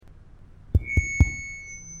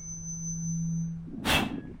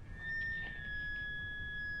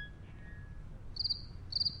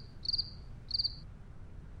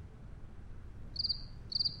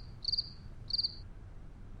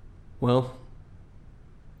Well,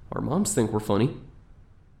 our moms think we're funny.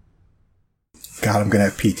 God, I'm going to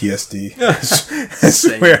have PTSD. I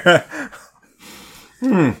swear.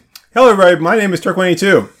 Hello, everybody. My name is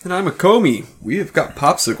Turk182. And I'm a Comey. We have got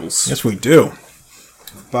popsicles. Yes, we do.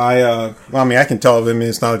 Well, I mean, I can tell them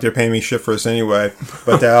it's not like they're paying me shit for this anyway.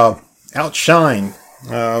 But Outshine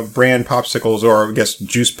brand popsicles, or I guess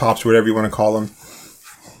juice pops, whatever you want to call them.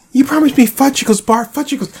 You promised me fudgicles, Bart.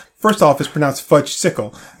 Fudgicles. First off, it's pronounced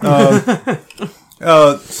fudge-sickle. So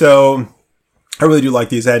I really do like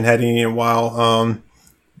these. I hadn't had any in a while.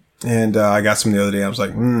 And I got some the other day. I was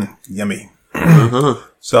like, yummy.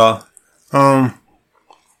 So all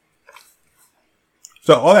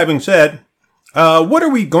that being said, what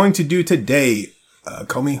are we going to do today,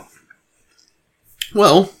 Comey?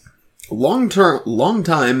 Well, long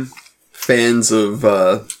time fans of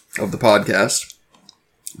the podcast,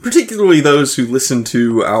 particularly those who listen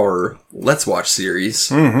to our Let's Watch series,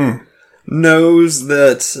 knows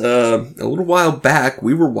that a little while back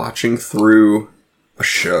we were watching through a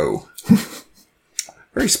show.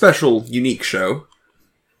 Very special, unique show.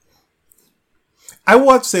 I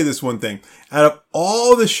want to say this one thing. Out of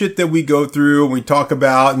all the shit that we go through and we talk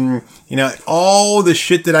about and, you know, all the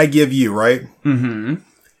shit that I give you, right? Mm-hmm.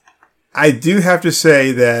 I do have to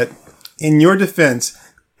say that in your defense,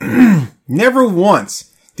 never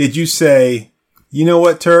once did you say, you know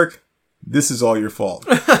what, Turk? This is all your fault.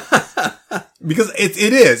 Because it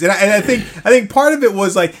is. And I think part of it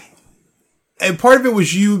was like, and part of it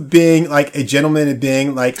was you being like a gentleman and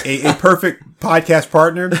being like a perfect podcast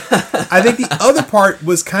partner. I think the other part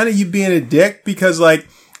was kind of you being a dick, because like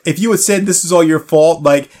if you had said this is all your fault,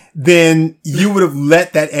 like then you would have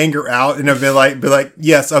let that anger out and have been like,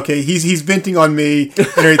 yes, okay, he's venting on me and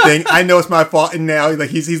everything. I know it's my fault, and now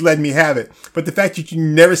like he's letting me have it. But the fact that you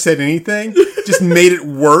never said anything just made it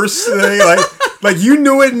worse. Like you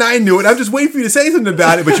knew it and I knew it. I'm just waiting for you to say something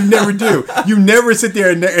about it, but you never do. You never sit there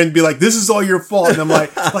and be like, this is all your fault. And I'm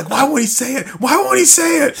like, why won't he say it? Why won't he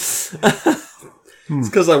say it? It's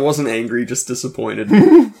because I wasn't angry, just disappointed.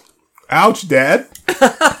 Ouch, Dad.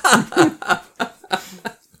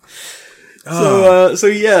 So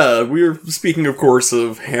yeah, we were speaking, of course,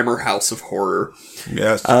 of Hammer House of Horror.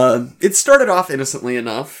 Yes. It started off innocently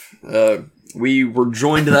enough. We were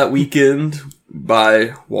joined that weekend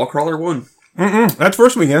by Wallcrawler 1. That's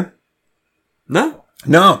first weekend. No.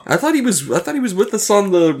 I thought he was with us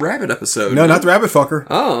on the Rabbit episode. No, not the Rabbit fucker.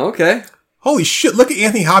 Oh, okay. Holy shit, look at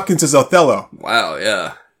Anthony Hopkins as Othello. Wow,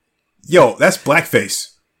 yeah. Yo, that's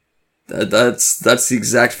blackface. That's the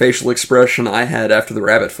exact facial expression I had after the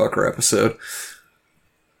Rabbit fucker episode.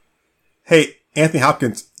 Hey, Anthony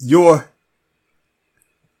Hopkins, you're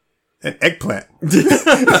an eggplant.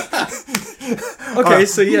 Okay,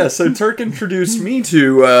 so Turk introduced me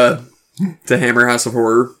to Hammer House of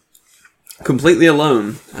Horror completely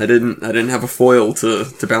alone. I didn't have a foil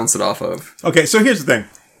to bounce it off of. Okay, so here's the thing.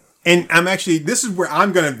 And this is where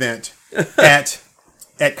I'm going to vent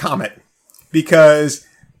at Comet. Because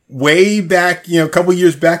way back, a couple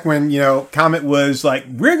years back when, Comet was like,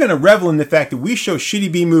 we're going to revel in the fact that we show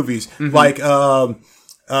shitty B movies. Mm-hmm. Like,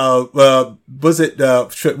 was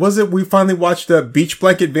it we finally watched Beach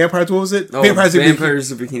Blanket Vampires? What was it? Oh,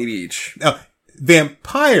 Vampires of Bikini Beach.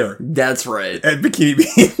 Vampire. That's right. At Bikini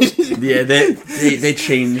Beach. Yeah, they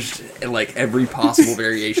changed like every possible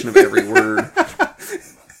variation of every word.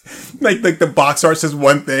 Like the box art says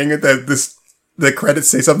one thing, and the credits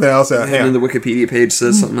say something else. And then the Wikipedia page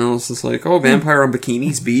says something else. It's like, Vampire on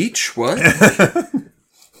Bikini's Beach? What?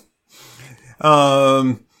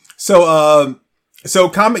 So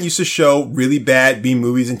Comet used to show really bad B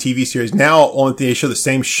movies and TV series. Now, only thing they show the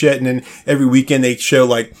same shit, and then every weekend they show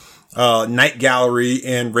like Night Gallery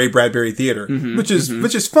and Ray Bradbury Theater, which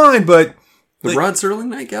is fine, but the Rod Serling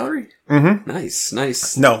Night Gallery. Mm-hmm. Nice.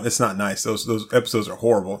 No, it's not nice. Those episodes are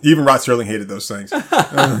horrible. Even Rod Serling hated those things.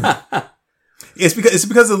 It's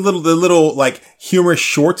because of the little like humorous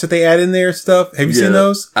shorts that they add in there stuff. Have you seen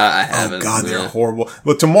those? I haven't. Oh God, they're horrible.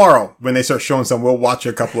 Well, tomorrow when they start showing some, we'll watch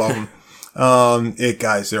a couple of them.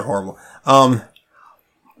 Guys, they're horrible. Like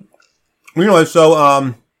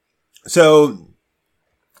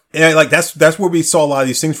that's where we saw a lot of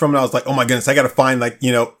these things from, and I was like, oh my goodness, I got to find like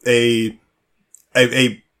a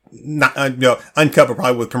not uncut but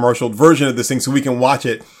probably with commercial version of this thing so we can watch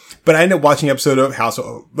it. But I ended up watching an episode of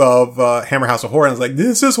Hammer House of Horror, and I was like,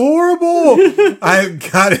 this is horrible. I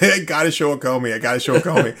gotta show a Comey.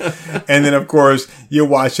 And then of course you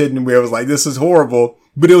watch it and we was like, this is horrible,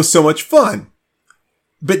 but it was so much fun.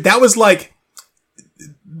 But that was like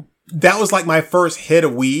my first hit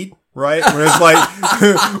of weed. right? When it's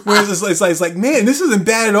like, when it's like, man, this isn't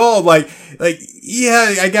bad at all. Like,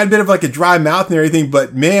 yeah, I got a bit of like a dry mouth and everything,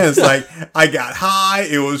 but man, it's like, I got high.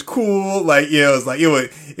 It was cool. Like, you know,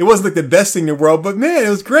 it wasn't like the best thing in the world, but man, it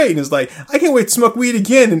was great. And it's like, I can't wait to smoke weed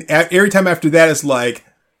again. And every time after that, it's like,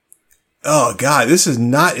 oh God, this is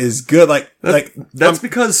not as good. That's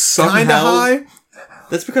because somehow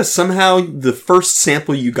the first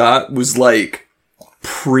sample you got was like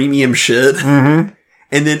premium shit. Mm-hmm.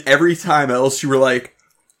 And then every time else you were like,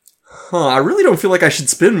 I really don't feel like I should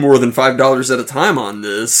spend more than $5 at a time on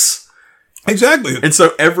this. Exactly. And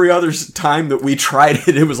so every other time that we tried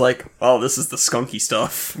it, it was like, oh, this is the skunky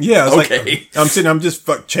stuff. Yeah. It's okay. Like, I'm just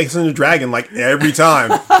chasing the dragon like every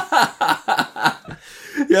time.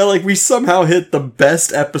 Yeah, like we somehow hit the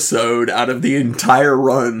best episode out of the entire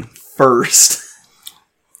run first.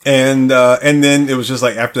 And then it was just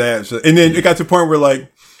like after that, and then it got to the point where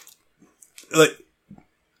like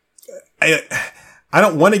I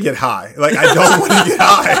don't want to get high. Like, I don't want to get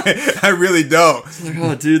high. I really don't. Like,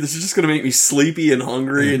 oh, dude, this is just going to make me sleepy and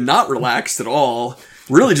hungry and not relaxed at all.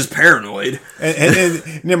 Really just paranoid. And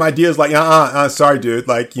then my idea is like, sorry, dude.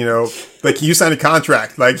 Like, you know, like you signed a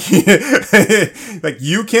contract. Like, like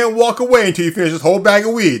you can't walk away until you finish this whole bag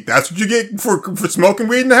of weed. That's what you get for smoking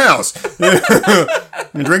weed in the house.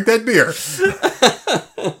 And drink that beer.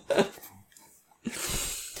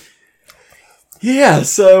 Yeah,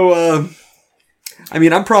 so, I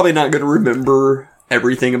mean, I'm probably not going to remember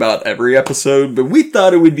everything about every episode, but we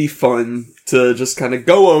thought it would be fun to just kind of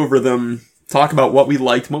go over them, talk about what we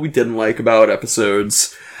liked and what we didn't like about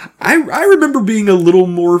episodes. I remember being a little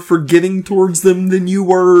more forgiving towards them than you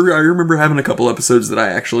were. I remember having a couple episodes that I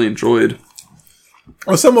actually enjoyed.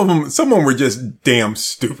 Well, some of them were just damn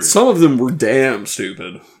stupid. Some of them were damn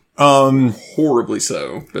stupid. Horribly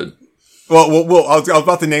so, but... Well, I was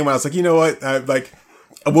about to name one. I was like, you know what?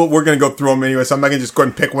 We're going to go through them anyway, so I'm not going to just go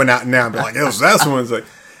ahead and pick one out now and be like, that's one. It's like,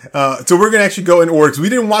 so we're going to actually go in order, because we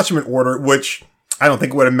didn't watch them in order, which I don't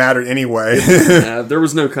think would have mattered anyway. Yeah, there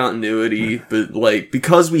was no continuity, but like,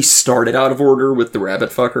 because we started out of order with the Rabbit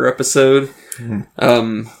Fucker episode,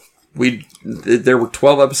 there were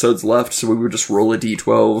 12 episodes left, so we would just roll a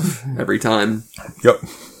D12 every time. Yep.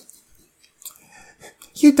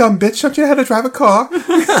 You dumb bitch, don't you know how to drive a car?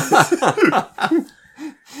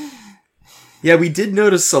 Yeah, we did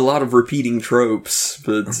notice a lot of repeating tropes,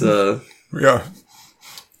 but, yeah.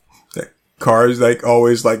 Cars, like,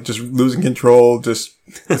 always, like, just losing control, just,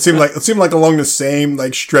 it seemed like along the same,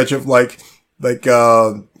 like, stretch of, like,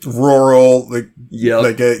 rural, like, yep.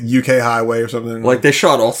 Like a UK highway or something. Like, they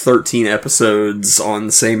shot all 13 episodes on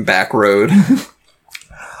the same back road.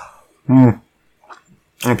 And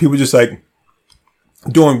people just, like,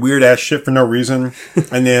 doing weird ass shit for no reason.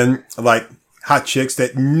 And then, like, hot chicks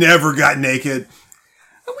that never got naked.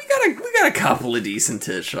 We got a couple of decent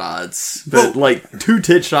tit shots, but like 2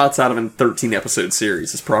 tit shots out of a 13 episode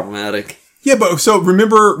series is problematic. Yeah, but so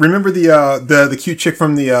remember the cute chick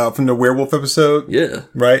from the werewolf episode? Yeah,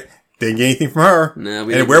 right. Didn't get anything from her. No,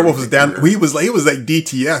 and the werewolf was down. He was like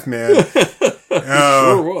DTF, man.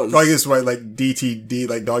 Sure was. I guess like DTD,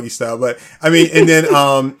 like doggy style. But I mean, and then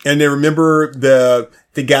remember the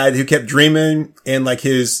guy who kept dreaming, and like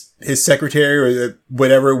his secretary or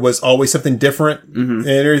whatever was always something different and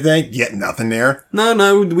everything. Yet nothing there.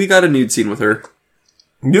 No, we got a nude scene with her.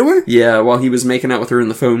 Knew her? Yeah, while he was making out with her in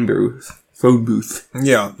the phone booth.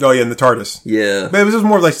 Yeah. Oh yeah, in the TARDIS. Yeah. But it was just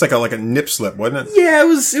more like a nip slip, wasn't it? Yeah, it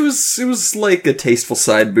was like a tasteful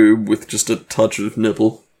side boob with just a touch of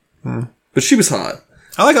nipple. But she was hot.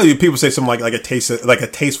 I like how people say something like a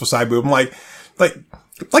tasteful side boob. I'm like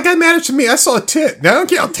that matters to me. I saw a tit. Now I don't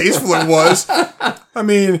care how tasteful it was. I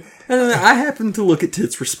mean, I happen to look at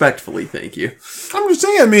tits respectfully. Thank you. I'm just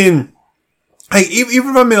saying. I mean, like even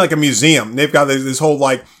if I'm in like a museum, they've got this whole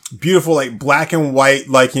like beautiful like black and white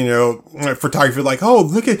like photography. Like, oh,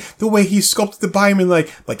 look at the way he sculpted the body. I mean,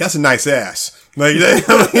 like that's a nice ass. Like,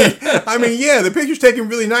 I mean, yeah, the picture's taken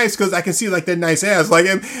really nice because I can see like that nice ass. Like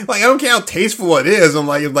I don't care how tasteful it is. I'm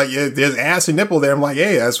like yeah, there's ass and nipple there. I'm like,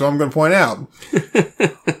 hey, that's what I'm going to point out.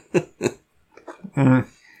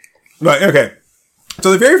 Right. Okay.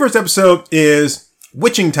 So the very first episode is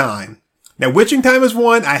Witching Time. Now, Witching Time is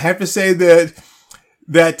one I have to say that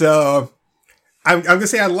I'm going to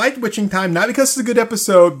say I liked Witching Time, not because it's a good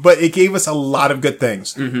episode, but it gave us a lot of good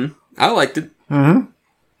things. I liked it.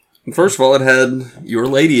 First of all, it had your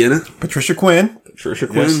lady in it. Patricia Quinn.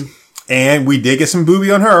 Yes. And we did get some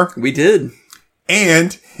booby on her. We did.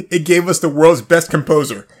 And it gave us the world's best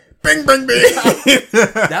composer. Bing, bing, bing.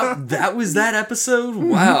 that was that episode?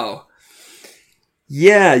 Wow.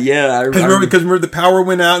 Yeah. Because remember the power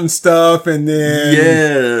went out and stuff, and then...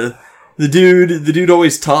 Yeah. The dude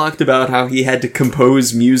always talked about how he had to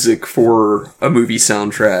compose music for a movie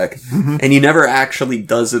soundtrack, and he never actually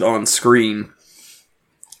does it on screen.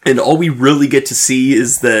 And all we really get to see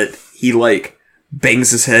is that he, like,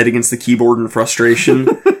 bangs his head against the keyboard in frustration,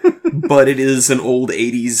 but it is an old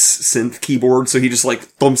 80s synth keyboard, so he just, like,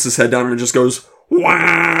 thumps his head down and it just goes, wah!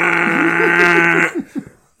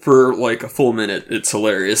 For, like, a full minute. It's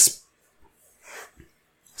hilarious.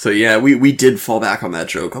 So yeah, we did fall back on that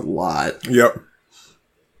joke a lot. Yep.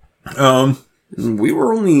 We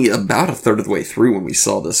were only about a third of the way through when we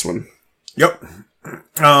saw this one. Yep.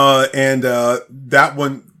 And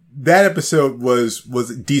that episode was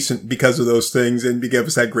decent because of those things and gave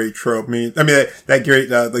us that great trope. I mean that great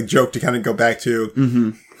like joke to kind of go back to. Mm-hmm.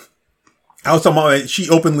 I was telling Mom, she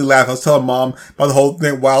openly laughed. I was telling Mom about the whole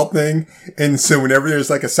thing, wild thing. And so whenever there's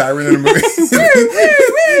like a siren in a movie,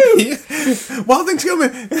 wild thing's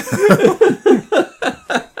coming.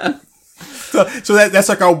 so that's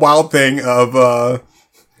like our wild thing of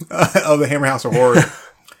the Hammer House of Horror.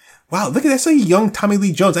 Wow, look at that. That's like a young Tommy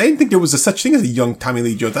Lee Jones. I didn't think there was such thing as a young Tommy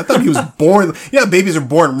Lee Jones. I thought he was born, babies are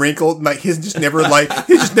born wrinkled. Like he's just never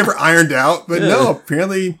ironed out. But no,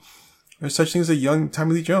 apparently there's such thing as a young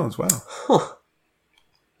Tommy Lee Jones. Wow. Huh.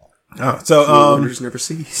 Oh, so, wonders never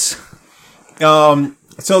cease.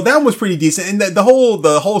 So that one was pretty decent. And the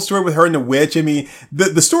whole story with her and the witch, I mean,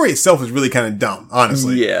 the story itself was really kind of dumb,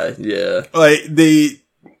 honestly. Yeah. Like,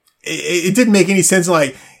 it didn't make any sense.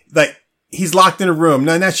 Like, he's locked in a room.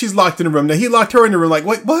 Now she's locked in a room. Now he locked her in a room. Like,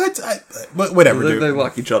 what? Whatever, dude. They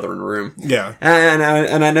lock each other in a room. Yeah. And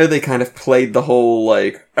I know they kind of played the whole,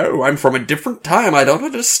 like, oh, I'm from a different time. I don't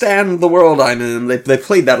understand the world I'm in. They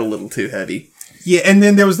played that a little too heavy. Yeah, and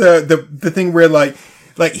then there was the thing where, like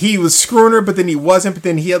he was screwing her, but then he wasn't, but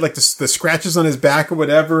then he had, like, the scratches on his back or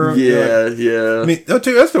whatever. Yeah, like, yeah. I mean, I'll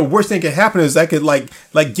tell you, that's the worst thing that could happen is I could, like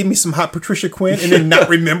give me some hot Patricia Quinn and then not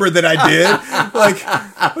remember that I did. Like,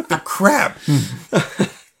 what the crap?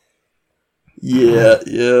 Yeah.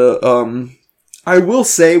 I will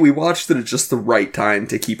say we watched it at just the right time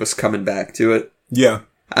to keep us coming back to it. Yeah.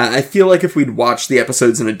 I feel like if we'd watched the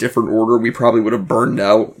episodes in a different order, we probably would have burned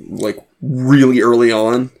out, like, really early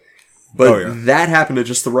on. But that happened at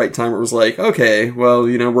just the right time. It was like, okay, well,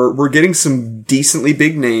 we're getting some decently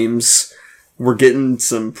big names. We're getting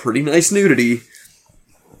some pretty nice nudity.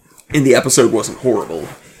 And the episode wasn't horrible.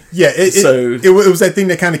 Yeah, it was that thing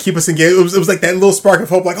that kind of keep us engaged. It was like that little spark of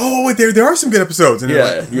hope, like, oh, wait, there are some good episodes. And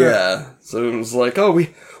yeah. So it was like, oh,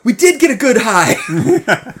 we did get a good high.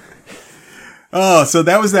 Oh, so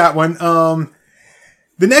that was that one.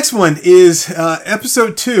 The next one is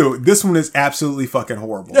episode 2. This one is absolutely fucking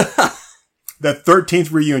horrible. The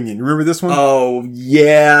 13th reunion. Remember this one? Oh,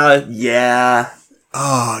 yeah.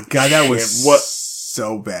 Oh, God, that was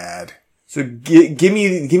so bad. So give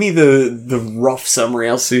me the rough summary.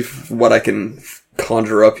 I'll see what I can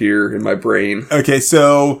conjure up here in my brain. Okay,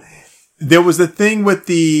 so there was a thing with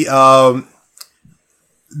it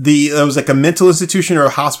was like a mental institution or a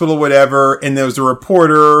hospital or whatever, and there was a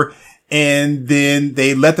reporter, and then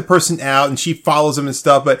they let the person out, and she follows him and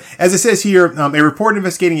stuff. But as it says here, a reporter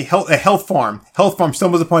investigating a health farm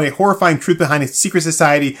stumbles upon a horrifying truth behind a secret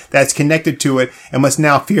society that's connected to it and must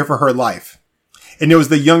now fear for her life. And there was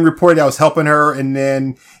the young reporter that was helping her, and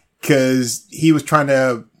then because he was trying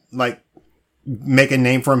to like make a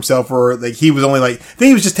name for himself, or like he was only like, I think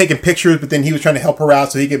he was just taking pictures, but then he was trying to help her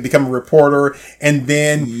out so he could become a reporter. And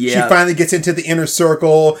then she finally gets into the inner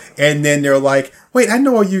circle, and then they're like, wait, I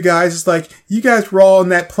know all you guys. It's like, you guys were all on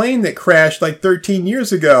that plane that crashed like 13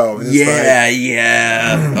 years ago. And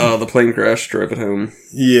yeah. Oh, the plane crash drove it home.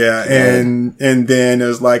 Yeah. And then it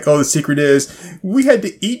was like, oh, the secret is we had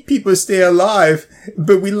to eat people to stay alive,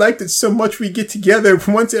 but we liked it so much we get together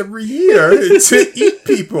once every year to eat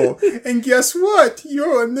people. And guess what?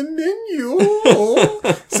 You're on the menu.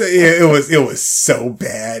 So yeah, it was so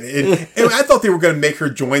bad. And I thought they were going to make her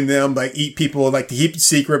join them, like eat people, like to keep it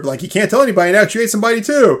secret, but like you can't tell anybody now. She ate somebody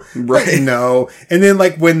too. Right. Like, no. And then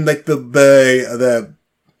like when like the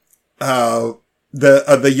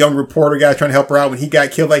young reporter guy trying to help her out when he got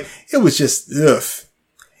killed, like it was just ugh.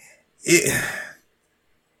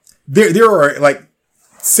 There are like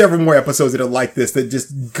several more episodes that are like this that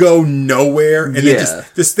just go nowhere and they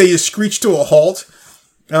just screech to a halt.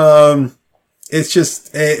 It's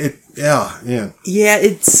just yeah. Yeah,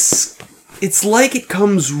 it's like it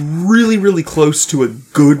comes really, really close to a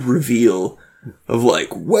good reveal of like,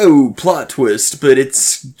 whoa, plot twist, but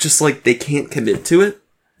it's just like they can't commit to it.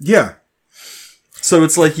 Yeah. So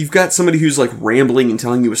it's like you've got somebody who's like rambling and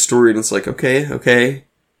telling you a story, and it's like, okay,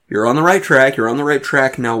 you're on the right track,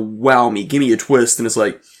 now wow me, give me a twist, and it's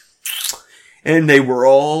like, And they were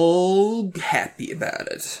all happy about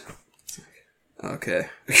it. Okay.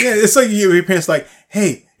 Yeah, it's like your parents like,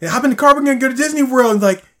 hey, hop in the car, we're going to go to Disney World. And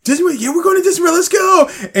like, Disney World? Yeah, we're going to Disney World, let's go.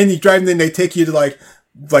 And you drive and then they take you to like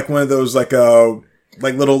one of those like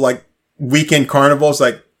little like weekend carnivals.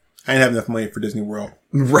 Like, I didn't have enough money for Disney World.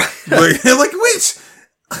 Right. like, wait.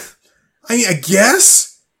 I mean, I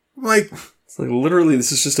guess. Like, it's like literally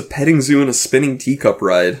this is just a petting zoo and a spinning teacup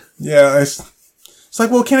ride. Yeah, it's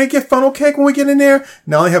like, well, can I get funnel cake when we get in there?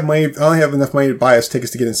 No, I only have enough money to buy us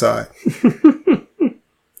tickets to get inside.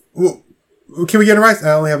 Well, can we get a ride?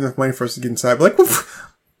 I only have enough money for us to get inside. But like,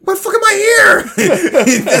 why the fuck am I here?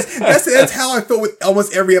 that's how I feel with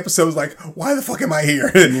almost every episode. Is like, why the fuck am I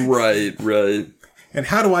here? Right. And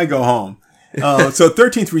how do I go home? So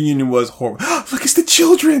 13th reunion was horrible. Look, it's the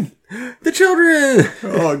children. The children.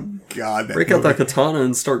 Oh God! Break out that katana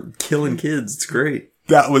and start killing kids. It's great.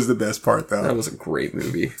 That was the best part, though. That was a great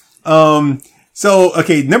movie. So,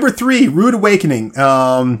 okay, number 3, Rude Awakening.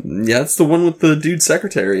 Yeah, it's the one with the dude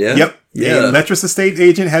secretary, yeah? Yep. Yeah. A Letrus estate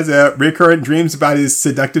agent has recurrent dreams about his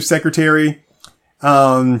seductive secretary.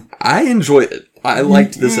 I enjoyed it. I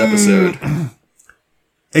liked this episode.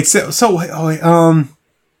 Except, oh,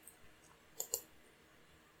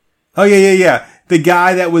 yeah. The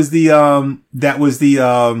guy that was the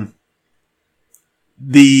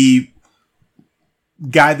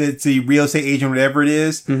guy that's a real estate agent, whatever it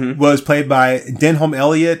is, was played by Denholm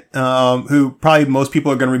Elliott, who probably most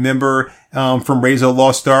people are going to remember from Raiders of the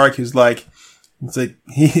Lost Ark. He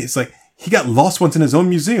got lost once in his own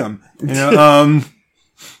museum. You know,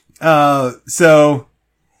 so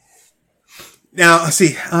now let's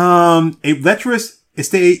see. A lecherous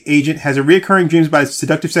estate agent has a recurring dreams about his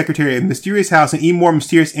seductive secretary, a mysterious house, and even more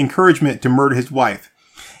mysterious encouragement to murder his wife.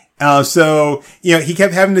 So, you know, he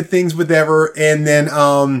kept having the things with Ever, and then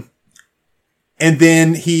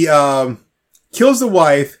he, kills the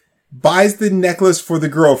wife, buys the necklace for the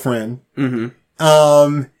girlfriend, and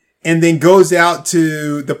then goes out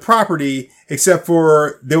to the property, except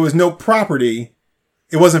for there was no property.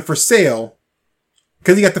 It wasn't for sale.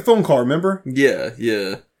 Cause he got the phone call, remember? Yeah.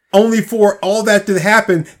 Only for all that to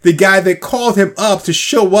happen, the guy that called him up to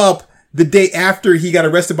show up the day after he got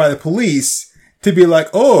arrested by the police, to be like,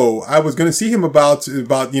 oh, I was going to see him about,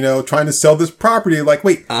 you know, trying to sell this property. Like,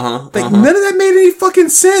 wait, none of that made any fucking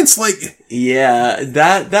sense. Like, yeah,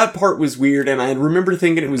 that part was weird. And I remember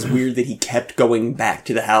thinking it was weird that he kept going back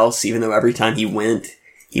to the house, even though every time he went,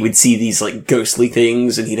 he would see these like ghostly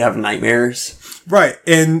things and he'd have nightmares. Right.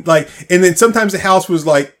 And then sometimes the house was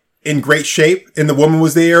like in great shape and the woman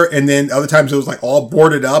was there. And then other times it was like all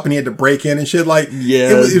boarded up and he had to break in and shit. Like,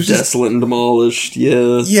 yeah, it was desolate and demolished.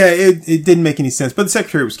 Yeah. Yeah. It didn't make any sense, but the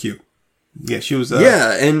secretary was cute. Yeah. She was,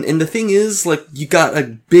 yeah. And the thing is, like, you got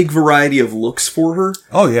a big variety of looks for her.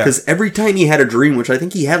 Oh, yeah. Because every time he had a dream, which I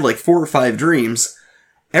think he had like 4 or 5 dreams,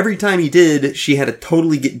 every time he did, she had a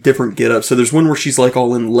totally different get up. So there's one where she's like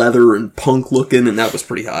all in leather and punk looking, and that was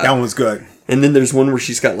pretty hot. That one was good. And then there's one where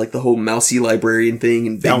she's got like the whole mousy librarian thing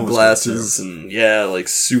and big glasses and yeah, like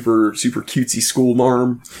super cutesy school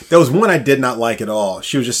marm. There was one I did not like at all.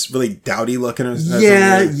 She was just really dowdy looking.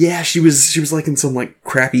 Yeah. She was like in some like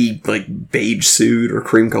crappy like beige suit or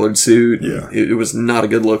cream colored suit. Yeah, it was not a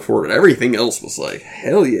good look for her. But everything else was like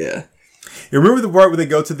hell yeah. You remember the part where they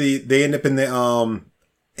go to they end up in the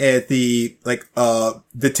at the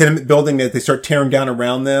the tenement building that they start tearing down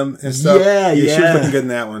around them and stuff. Yeah. She was looking good in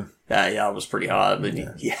that one. Yeah, it was pretty hot. But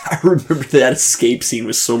yeah, I remember that escape scene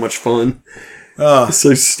was so much fun.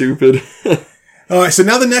 So stupid. All right, so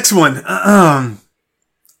now the next one. The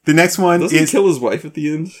next one Doesn't he kill his wife at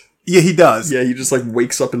the end? Yeah, he does. Yeah, he just like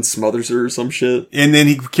wakes up and smothers her or some shit. And then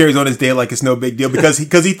he carries on his day like it's no big deal because he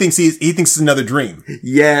thinks it's another dream.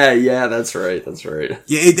 Yeah, that's right. Yeah,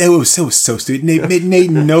 it was so stupid. It made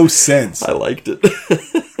no sense. I liked it.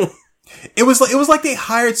 It was like they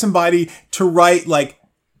hired somebody to write like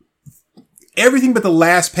everything but the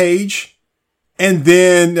last page, and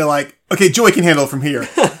then they're like, okay, Joey can handle it from here.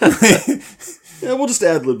 Yeah, we'll just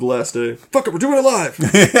ad-lib the last day. Fuck it, we're doing it live.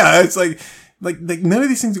 Yeah, it's like none of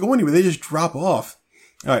these things go anywhere. They just drop off.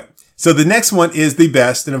 All right. So the next one is the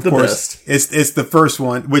best, and of course, it's the first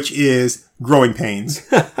one, which is Growing Pains.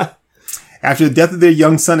 After the death of their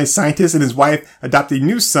young son, a scientist and his wife adopt a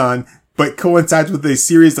new son, but coincides with a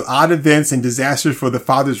series of odd events and disasters for the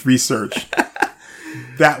father's research.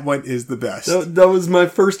 That one is the best. That was my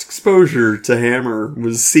first exposure to Hammer,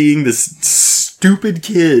 was seeing this stupid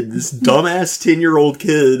kid, this dumbass 10-year-old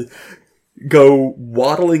kid, go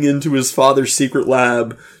waddling into his father's secret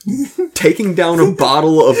lab, taking down an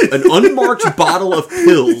unmarked bottle of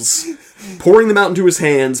pills, pouring them out into his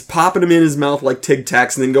hands, popping them in his mouth like Tic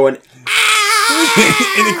Tacs, and then going, ah!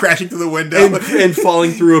 and then crashing through the window. And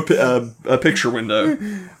falling through a picture window.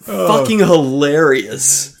 Fucking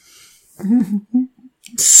hilarious.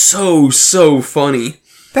 So funny.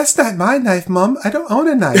 That's not my knife, Mom. I don't own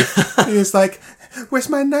a knife. And he's like, where's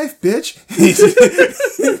my knife, bitch?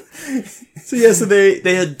 So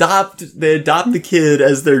they adopt the kid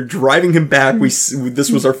as they're driving him back.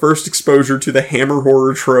 This was our first exposure to the Hammer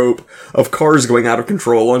horror trope of cars going out of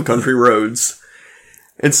control on country roads.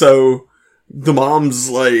 And so the mom's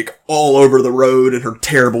like all over the road in her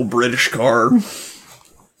terrible British car.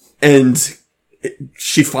 And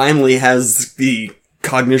she finally has the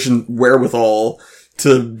cognition wherewithal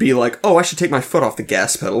to be like, oh, I should take my foot off the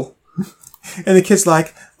gas pedal. And the kid's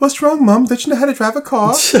like, what's wrong, Mom? Don't you know how to drive a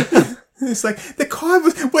car? It's like, the car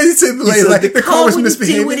was... What is it? Like, the car was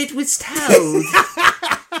misbehaving. Do what it was told.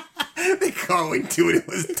 The car wouldn't do what it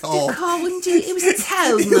was told. The car wouldn't do it. It was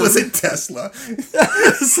told, It was a Tesla.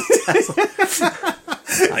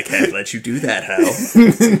 I can't let you do that, Hal.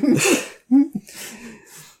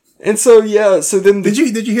 And so, so then... Did you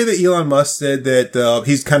hear that Elon Musk said that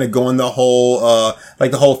he's kind of going the whole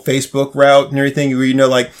Facebook route and everything, where,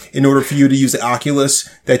 like, in order for you to use the Oculus,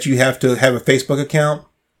 that you have to have a Facebook account?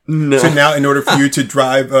 No. So now, in order for you to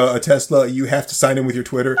drive a Tesla, you have to sign in with your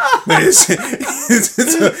Twitter. It's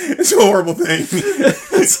a horrible thing.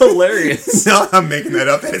 It's hilarious. No, I'm making that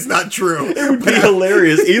up. That is not true. It would be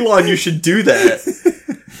hilarious. Elon, you should do that.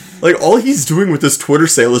 Like, all he's doing with this Twitter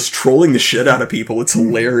sale is trolling the shit out of people. It's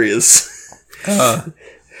hilarious.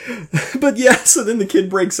 But yeah, so then the kid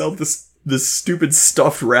breaks out this stupid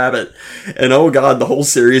stuffed rabbit. And oh god, the whole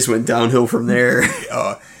series went downhill from there.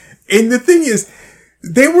 And the thing is,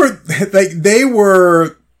 they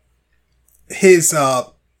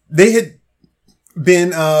had been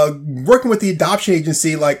working with the adoption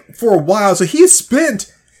agency like for a while, so he had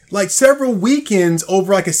spent like several weekends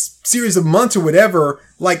over like a series of months or whatever,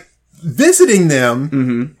 like visiting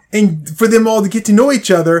them and for them all to get to know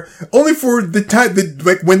each other, only for the time that,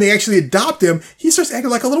 like, when they actually adopt him, he starts acting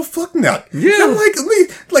like a little fucknut. Yeah. I'm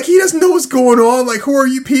like he doesn't know what's going on. Like, who are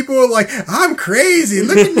you people? Like, I'm crazy.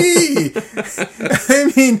 Look at me.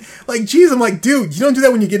 I mean, like, geez, I'm like, dude, you don't do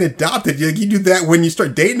that when you get adopted. You do that when you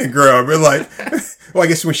start dating a girl. But like, well, I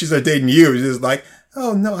guess when she starts dating you, it's just like,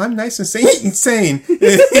 oh no, I'm nice and insane.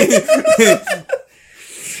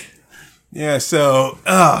 Yeah. So,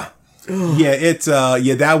 yeah, it's,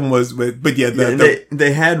 that one was, but yeah,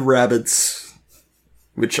 they had rabbits,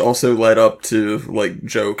 which also led up to, like,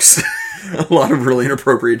 jokes. A lot of really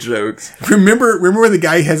inappropriate jokes. Remember when the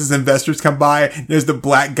guy has his investors come by, there's the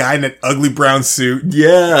black guy in that ugly brown suit?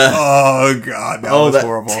 Yeah. Oh, God, that was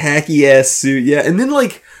horrible. Tacky ass suit, yeah. And then,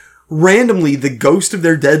 like, randomly, the ghost of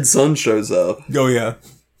their dead son shows up. Oh, yeah.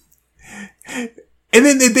 And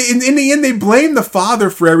then in the end, they blame the father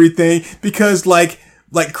for everything because, like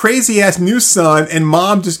crazy ass new son and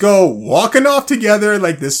mom just go walking off together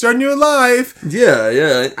like this is our new life.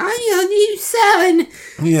 Yeah. I'm your new son.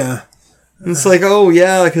 Yeah. And it's like, oh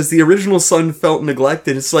yeah, because the original son felt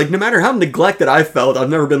neglected. It's like, no matter how neglected I felt, I've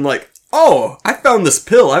never been like, oh, I found this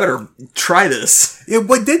pill. I better try this. Yeah,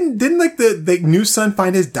 but didn't like the new son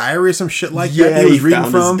find his diary or some shit like that? Yeah, he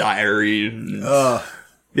found his diary.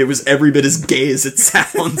 It was every bit as gay as it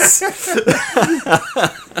sounds.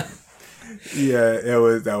 Yeah,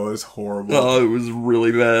 that was horrible. Oh, it was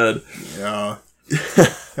really bad. Yeah.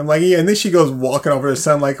 I'm like, yeah, and then she goes walking over to her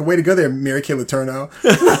son like, way to go there, Mary Kay Letourneau.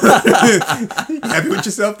 Happy with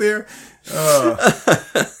yourself there?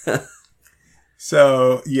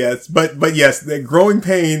 So, yes, but yes, the Growing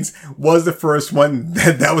Pains was the first one.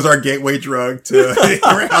 That was our gateway drug to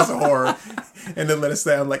House of Horror. And then let us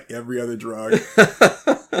sound like every other drug.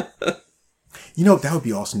 You know, that would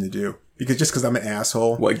be awesome to do. Because I'm an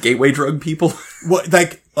asshole. What, gateway drug people? What,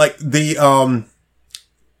 like the,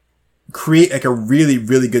 create like a really,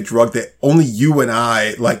 really good drug that only you and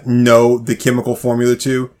I like know the chemical formula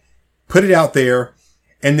to, put it out there,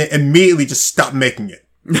 and then immediately just stop making it.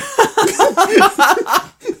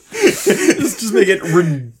 just make it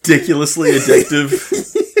ridiculously addictive.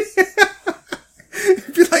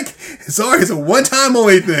 Be like, sorry, it's a one-time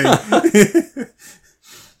only thing.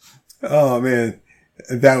 Oh man.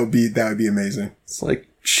 That would be amazing. It's like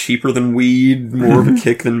cheaper than weed, more of a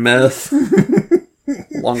kick than meth,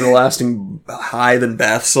 longer lasting high than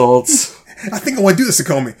bath salts. I think I want to do this,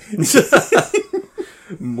 Sukomi.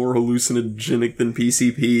 More hallucinogenic than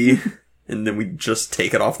PCP, and then we just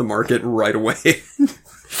take it off the market right away.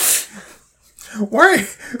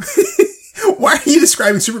 Why are you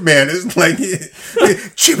describing Superman as like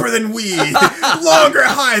cheaper than weed, longer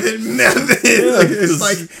high than meth? It's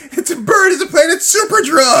like it's a bird is a planet super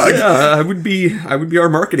drug. Yeah, I would be our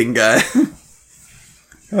marketing guy.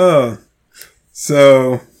 Oh.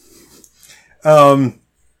 So,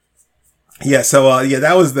 yeah,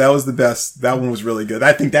 that was the best. That one was really good.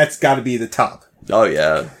 I think that's got to be the top. Oh,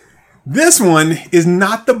 yeah. This one is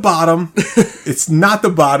not the bottom. It's not the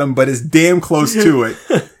bottom, but it's damn close to it.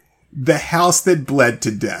 The House That Bled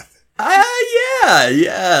to Death.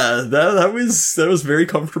 Yeah. That was very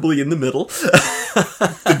comfortably in the middle.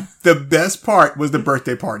 The best part was the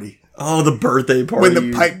birthday party. Oh, the birthday party.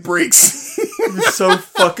 When the pipe breaks. It was so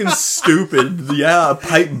fucking stupid. Yeah, a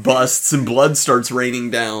pipe busts and blood starts raining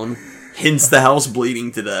down. Hence the house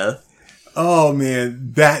bleeding to death. Oh,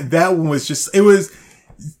 man. That one was just... It was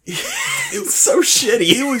so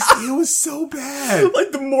shitty. It was so bad.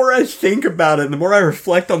 Like, the more I think about it, the more I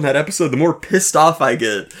reflect on that episode, the more pissed off I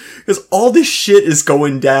get. Because all this shit is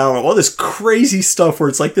going down. All this crazy stuff where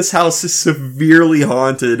it's like this house is severely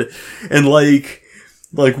haunted. And like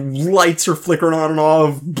lights are flickering on and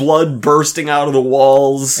off, blood bursting out of the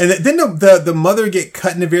walls. And then the mother get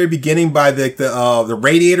cut in the very beginning by the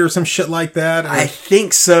radiator or some shit like that. I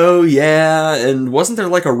think so, yeah. And wasn't there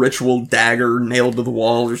like a ritual dagger nailed to the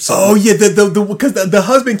wall or something? Oh yeah, because the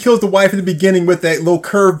husband kills the wife in the beginning with that little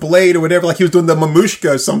curved blade or whatever, like he was doing the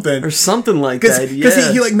mamushka or something. Or something like that, yeah.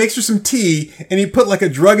 Because he like makes her some tea and he put like a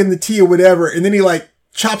drug in the tea or whatever, and then he like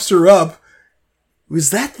chops her up. Was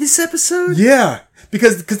that this episode? Yeah.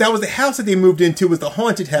 Because that was the house that they moved into, was the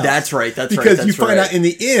haunted house. That's right. Because you find out in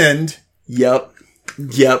the end. Yep.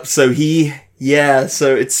 So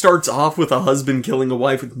so it starts off with a husband killing a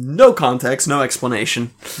wife with no context, no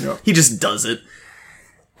explanation. Yep. He just does it.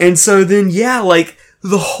 And so then, like,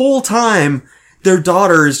 the whole time, their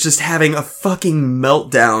daughter is just having a fucking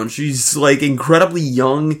meltdown. She's, like, incredibly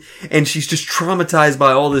young, and she's just traumatized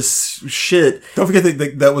by all this shit. Don't forget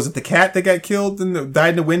that was it the cat that got killed and died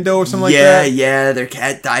in the window or something like that? Yeah, their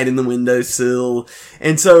cat died in the windowsill.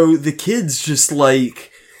 And so the kid's just like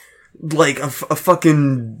a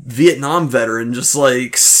fucking Vietnam veteran, just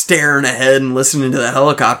like staring ahead and listening to the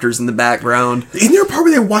helicopters in the background. Isn't there a part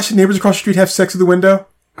where they watch the neighbors across the street have sex through the window?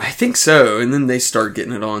 I think so, and then they start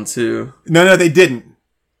getting it on too. No, they didn't.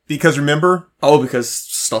 Because remember? Oh, because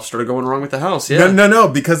stuff started going wrong with the house, yeah. No,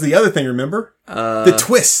 because the other thing, remember? The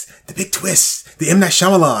twist. The big twist. The M. Night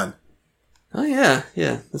Shyamalan. Oh, yeah,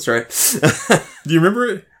 that's right. Do you remember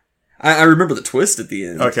it? I remember the twist at the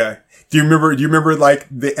end. Okay. Do you remember like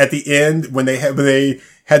at the end when they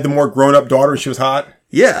had the more grown up daughter and she was hot?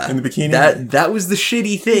 Yeah. In the bikini? That was the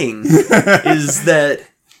shitty thing. Is that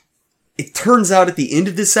it turns out at the end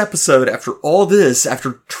of this episode, after all this,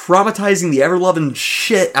 after traumatizing the ever-loving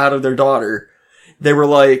shit out of their daughter, they were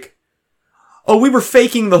like, oh, we were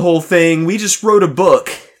faking the whole thing. We just wrote a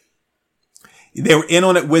book. They were in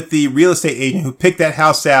on it with the real estate agent who picked that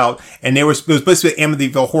house out, and it was basically an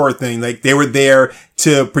Amityville horror thing. Like, they were there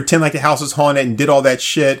to pretend like the house was haunted and did all that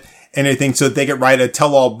shit and everything so that they could write a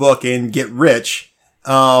tell-all book and get rich.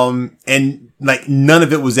 And like none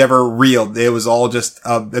of it was ever real. It was all just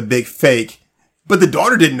a big fake. But the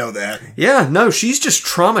daughter didn't know that. Yeah, no, she's just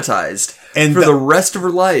traumatized and for the rest of her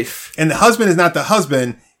life. And the husband is not the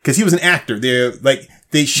husband because he was an actor. They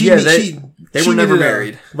were never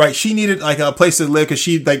married. Right. She needed like a place to live because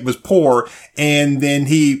she like was poor. And then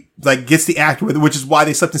he like gets the actor with it, which is why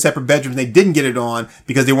they slept in separate bedrooms. They didn't get it on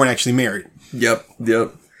because they weren't actually married. Yep.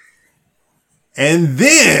 And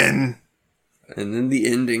then the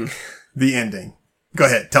ending. The ending. Go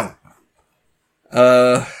ahead. Tell him.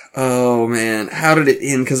 Oh man. How did it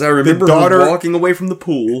end? Because I remember her walking away from the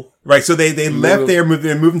pool. Right. So they left there, moved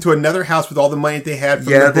into another house with all the money that they had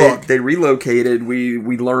from the book. They relocated. We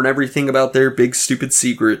learn everything about their big stupid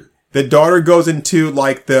secret. The daughter goes into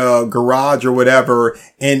like the garage or whatever,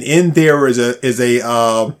 and in there is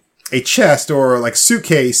a chest or like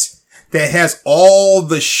suitcase that has all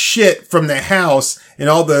the shit from the house and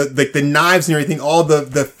all the knives and everything, all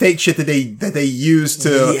the fake shit that they use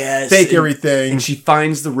to fake everything. And she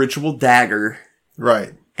finds the ritual dagger.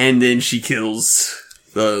 Right. And then she kills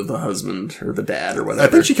the husband or the dad or whatever.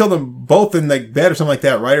 I think she killed them both in like bed or something like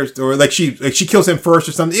that, right? Or like she kills him first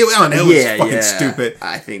or something. I don't know. It was fucking stupid.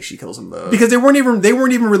 I think she kills them both. Because they weren't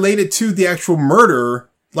even related to the actual murder.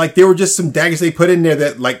 Like, they were just some daggers they put in there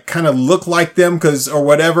that, like, kind of looked like them, or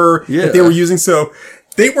whatever, that they were using. So,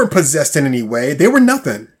 they weren't possessed in any way. They were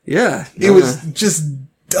nothing. Yeah. It was just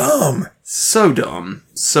dumb. So dumb.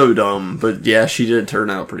 But, yeah, she did turn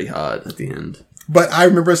out pretty hot at the end. But I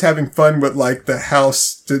remember us having fun with, like, the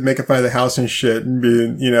house, making fun of the house and shit, and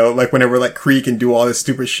being, like, whenever, like, creak and do all this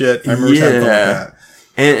stupid shit. I remember us having fun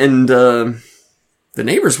with that. the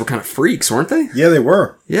neighbors were kind of freaks, weren't they? Yeah, they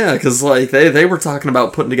were. Yeah, because like they were talking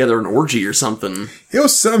about putting together an orgy or something. It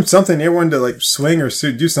was something they wanted to like swing or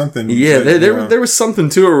do something. Yeah, there was something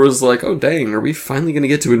to it where it was like, oh dang, are we finally going to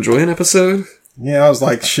get to enjoy an episode? Yeah, I was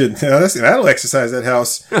like, shit, that'll exercise that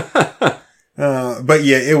house. But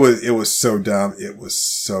yeah, it was so dumb. It was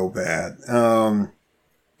so bad.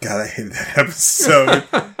 God, I hated that episode.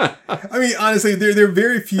 I mean, honestly, there are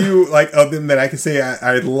very few like of them that I can say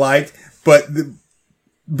I liked, but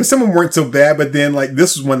some of them weren't so bad. But then like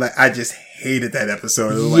this was one that I just hated that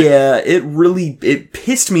episode. It was like, yeah, it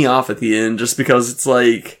pissed me off at the end just because it's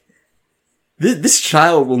like this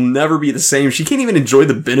child will never be the same. She can't even enjoy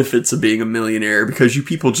the benefits of being a millionaire because you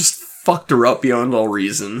people just fucked her up beyond all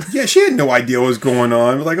reason. Yeah, she had no idea what was going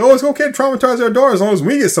on. It was like, oh, it's okay to traumatize our daughter as long as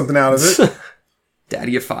we get something out of it.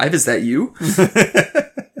 Daddy of 5, is that you?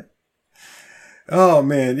 Oh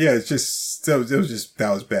man, yeah, that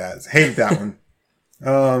was bad. I hated that one.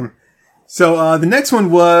 So the next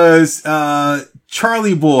one was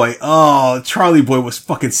Charlie Boy. Oh, Charlie Boy was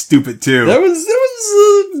fucking stupid too. That was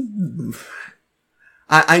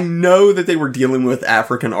I know that they were dealing with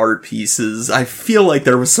African art pieces. I feel like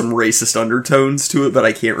there was some racist undertones to it, but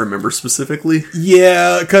I can't remember specifically.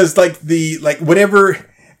 Yeah, because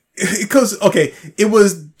it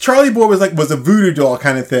was Charlie Boy was a voodoo doll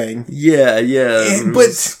kind of thing. Yeah. It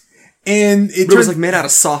was like made out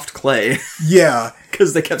of soft clay. Yeah.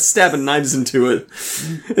 Because they kept stabbing knives into it.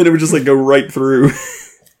 And it would just like go right through.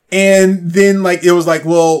 And then like, it was like,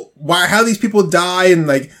 well, how these people die? And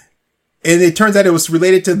it turns out it was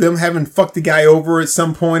related to them having fucked the guy over at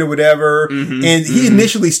some point or whatever. Mm-hmm, and he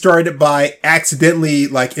initially started by accidentally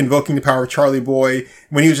like invoking the power of Charlie Boy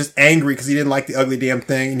when he was just angry because he didn't like the ugly damn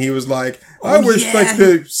thing. And he was like, I wish like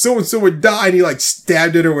the so-and-so would die. And he like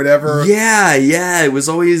stabbed it or whatever. Yeah. It was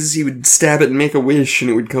always, he would stab it and make a wish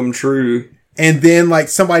and it would come true. And then like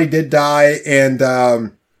somebody did die and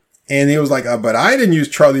he was like, but I didn't use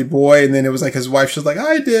Charlie Boy. And then it was like his wife, she was like,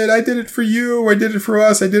 I did it for you. I did it for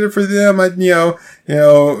us. I did it for them.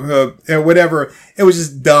 Whatever. It was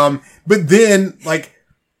just dumb. But then like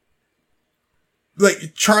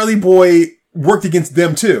Charlie Boy worked against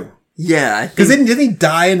them too. Yeah. Because didn't he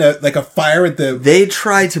die in a fire at the... They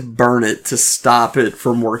tried to burn it to stop it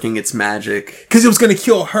from working its magic. Because it was going to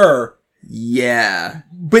kill her. Yeah.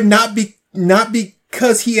 But not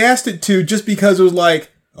because he asked it to, just because it was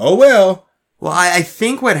like, oh, well. Well, I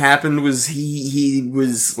think what happened was he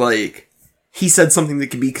was like, he said something that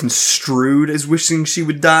could be construed as wishing she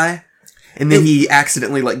would die. And then he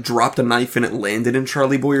accidentally like dropped a knife and it landed in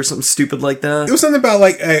Charlie Boy or something stupid like that. It was something about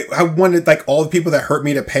like, I wanted like all the people that hurt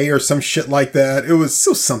me to pay or some shit like that. It was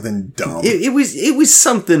still something dumb. It was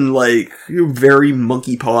something like very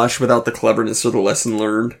monkey posh without the cleverness or the lesson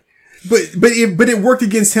learned. But it worked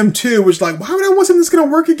against him too, which like, why would I want something that's going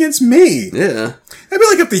to work against me? Yeah. I'd be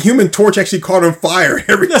like if the Human Torch actually caught on fire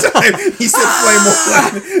every time he said flame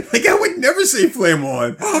on. Like I would never say flame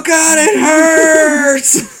on. Oh God, it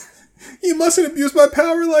hurts! You mustn't abuse my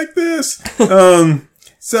power like this.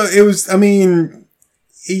 So it was, I mean,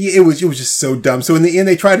 it was just so dumb. So in the end,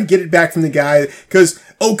 they tried to get it back from the guy because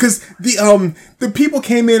the people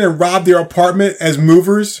came in and robbed their apartment as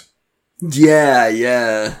movers.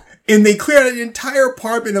 Yeah. And they cleared out the entire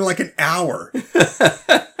apartment in like an hour.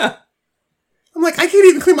 I'm like, I can't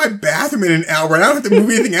even clean my bathroom in an hour. And I don't have to move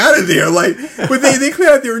anything out of there. Like, but they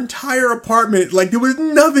cleared out their entire apartment. Like, there was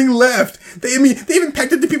nothing left. They even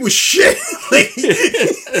packed up the people's shit. Like,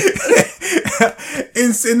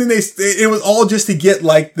 and then it was all just to get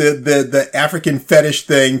like the African fetish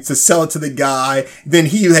thing to sell it to the guy. Then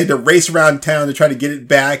he had to race around town to try to get it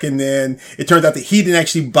back. And then it turns out that he didn't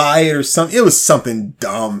actually buy it or something. It was something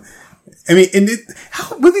dumb. I mean, and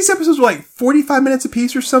these episodes were like 45 minutes a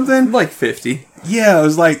piece or something? Like 50. Yeah, it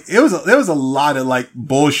was like, there was a lot of like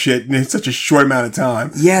bullshit in such a short amount of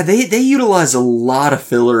time. Yeah, they utilize a lot of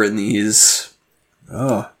filler in these.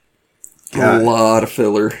 Oh. God. A lot of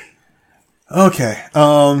filler. Okay.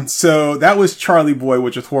 So that was Charlie Boy,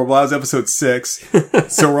 which was horrible. That was episode 6.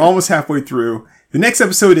 So we're almost halfway through. The next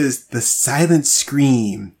episode is The Silent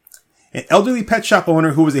Scream. An elderly pet shop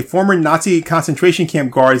owner who was a former Nazi concentration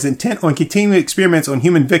camp guard is intent on continuing experiments on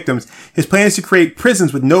human victims. His plan is to create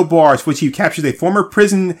prisons with no bars, which he captures a former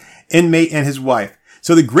prison inmate and his wife.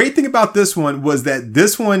 So the great thing about this one was that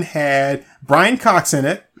this one had Brian Cox in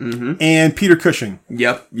it and Peter Cushing.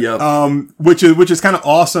 Yep. Which is kind of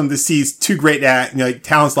awesome to see two great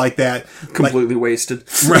talents like that. Completely wasted.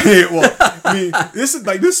 Right. Well, I mean,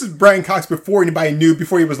 this is Brian Cox before he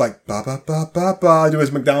was like, ba, ba, ba, ba, ba, do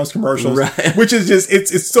his McDonald's commercials. Right. Which is just,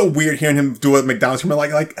 it's so weird hearing him do a McDonald's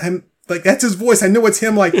commercial. like, that's his voice. I know it's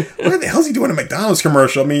him. Like, what the hell's he doing in a McDonald's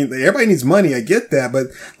commercial? I mean, everybody needs money. I get that. But,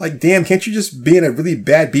 like, damn, can't you just be in a really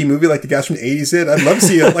bad B movie like the guys from the 80s did? I'd love to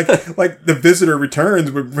see it. Like The Visitor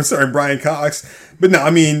Returns with starring Brian Cox. But no,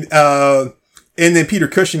 I mean, and then Peter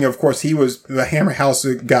Cushing, of course, he was the Hammer House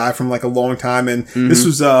guy from like a long time. And this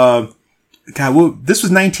was, this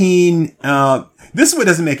was this is what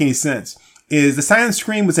doesn't make any sense, is The Silent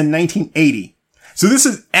Scream was in 1980. So this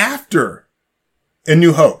is after A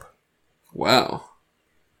New Hope. Wow.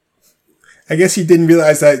 I guess he didn't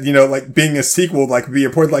realize that, like being a sequel, like would be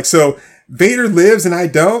important. Like, so Vader lives and I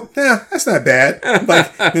don't? That's not bad.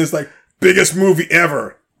 Like, it's like biggest movie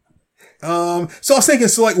ever. So I was thinking,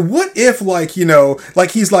 so like, what if like,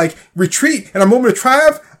 like he's like, retreat and a moment of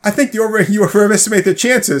triumph? I think you overestimate their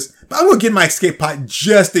chances, but I'm going to get my escape pod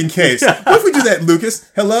just in case. What if we do that,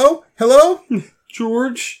 Lucas? Hello?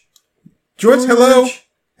 George, hello?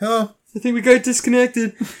 Hello? I think we got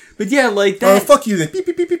disconnected. But yeah, like that. Oh, fuck you then. Beep,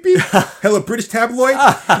 beep, beep, beep, beep. Hello, British tabloid.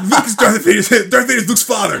 Lucas, Darth Vader's Luke's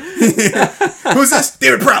father. Who's this?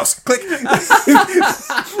 David Prowse. Click.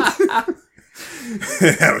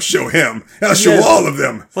 That'll show him. That'll show all of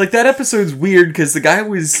them. Like, that episode's weird because the guy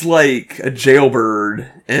was like a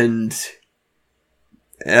jailbird and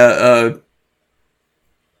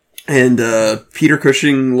Peter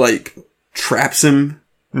Cushing like traps him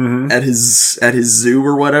at his zoo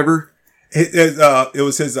or whatever. It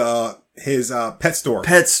was his pet store.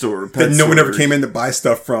 That no one ever came in to buy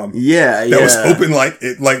stuff from. Yeah, that was open like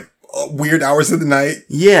weird hours of the night.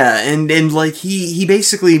 Yeah, and like he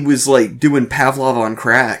basically was like doing Pavlov on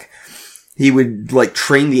crack. He would like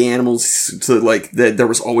train the animals to like that there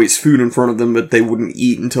was always food in front of them, but they wouldn't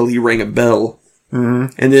eat until he rang a bell.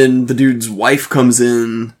 Mm-hmm. And then the dude's wife comes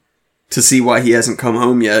in to see why he hasn't come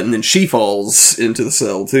home yet, and then she falls into the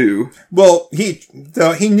cell too. Well, he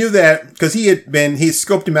knew that because he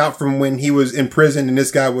scoped him out from when he was in prison, and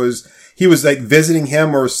this guy was like visiting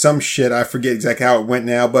him or some shit. I forget exactly how it went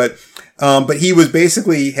now, but he was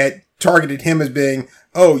basically had targeted him as being,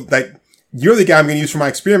 like, you're the guy I'm going to use for my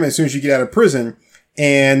experiment as soon as you get out of prison,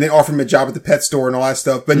 and then offered him a job at the pet store and all that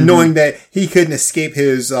stuff. But knowing that he couldn't escape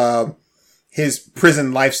his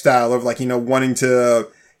prison lifestyle of like, wanting to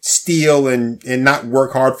steal and not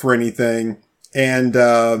work hard for anything. And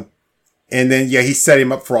then, he set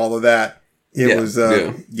him up for all of that. It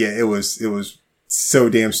was so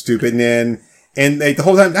damn stupid. And like the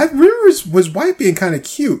whole time, I remember his wife being kind of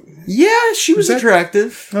cute. Yeah, she was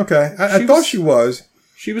attractive. Okay. I thought she was.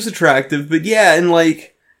 She was attractive, but yeah, and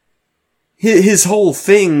like, his whole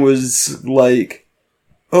thing was like,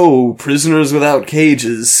 prisoners without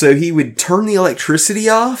cages, so he would turn the electricity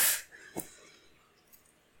off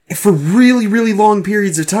for really, really long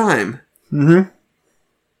periods of time. Mm-hmm.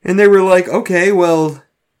 And they were like, okay, well,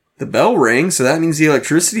 the bell rang, so that means the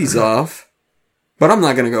electricity's off, but I'm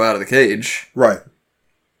not going to go out of the cage. Right.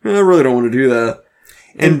 I really don't want to do that.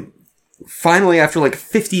 And finally, after like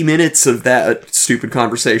 50 minutes of that stupid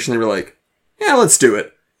conversation, they were like, yeah, let's do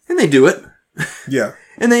it. And they do it. Yeah.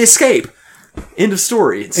 And they escape. End of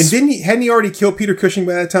story. And hadn't he already killed Peter Cushing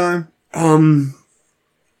by that time?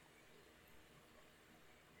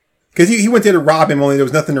 Because he went there to rob him, only there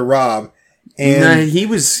was nothing to rob. And he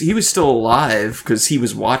was still alive because he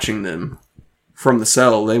was watching them from the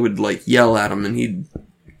cell. They would like yell at him and he'd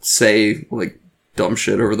say like dumb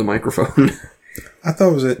shit over the microphone. I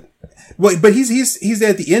thought it was it. Well, but he's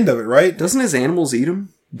at the end of it, right? Doesn't his animals eat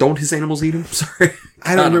him? Don't his animals eat him? Sorry.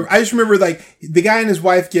 I don't remember. I just remember like the guy and his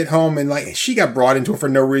wife get home and like she got brought into it for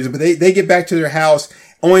no reason, but they get back to their house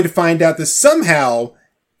only to find out that somehow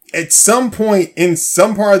at some point in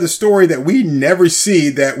some part of the story that we never see,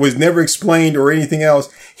 that was never explained or anything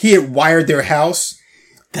else, he had wired their house.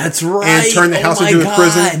 That's right. And turned the house into a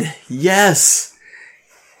prison. Yes.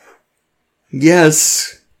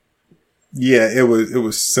 Yes. Yeah, it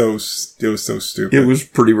was so stupid. It was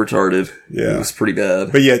pretty retarded. Yeah. It was pretty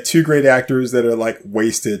bad. But yeah, two great actors that are like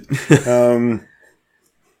wasted.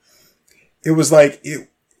 It was like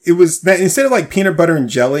it was that instead of like peanut butter and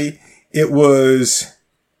jelly, it was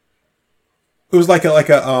like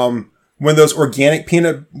a one of those organic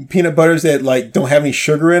peanut butters that like don't have any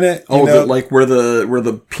sugar in it. Like where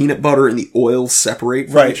the peanut butter and the oil separate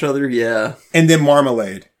from each other. Yeah, and then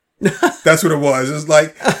marmalade. That's what it was. It was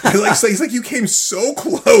like it's like you came so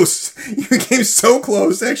close. You came so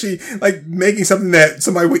close to actually like making something that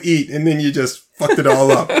somebody would eat, and then you just fucked it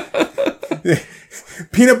all up.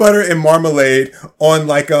 Peanut butter and marmalade on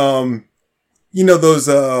like those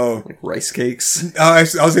like rice cakes. I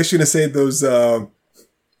was actually gonna say those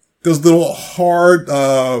those little hard,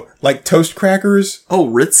 like toast crackers. Oh,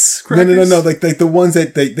 Ritz crackers? No. Like the ones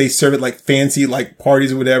that they serve at like fancy, like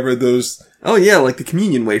parties or whatever. Those. Oh yeah, like the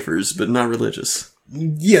communion wafers, but not religious.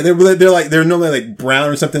 Yeah, they're normally like brown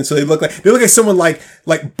or something. So they look like someone like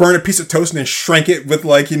burn a piece of toast and then shrank it with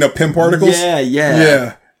like, Pim particles.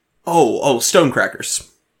 Yeah. Oh, stone crackers.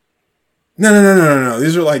 No.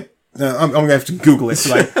 These are like, I'm gonna have to Google it.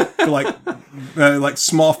 So like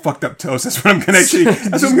small fucked up toast. That's what I'm gonna actually.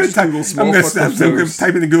 That's what I'm gonna type. I'm gonna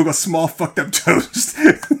type into Google small fucked up toast.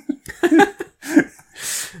 You're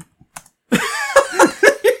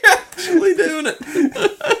actually doing it.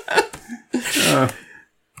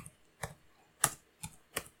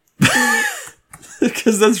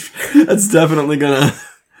 Because that's definitely gonna.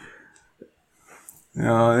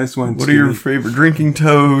 No, this one. What are your favorite drinking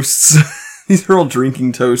toasts? These are all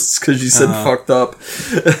drinking toasts because you said fucked up.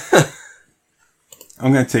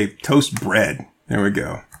 I'm going to take toast bread. There we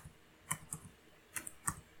go.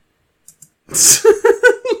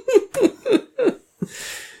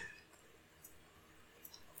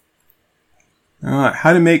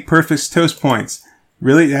 How to make perfect toast points.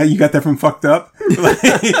 Really? You got that from fucked up? You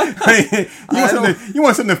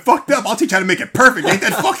want something fucked up? I'll teach you how to make it perfect. Ain't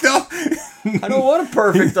that fucked up? I don't want it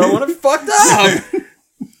perfect. I want it fucked up.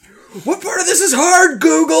 What part of this is hard,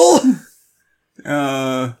 Google?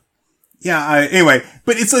 Yeah. Anyway,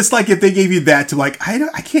 but it's like if they gave you that to like,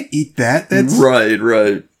 I can't eat that. That's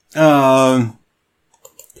right.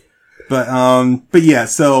 But yeah.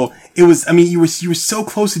 So it was. I mean, you were so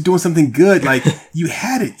close to doing something good. Like you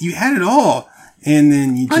had it all, and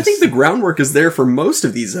then you. I think the groundwork is there for most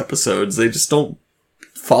of these episodes. They just don't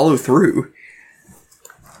follow through.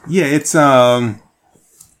 Yeah. It's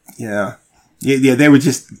Yeah. They were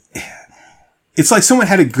just. It's like someone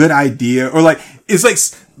had a good idea, or like it's like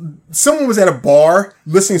someone was at a bar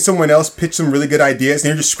listening to someone else pitch some really good ideas, and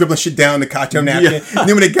they're just scribbling shit down in the cocktail napkin. Yeah. And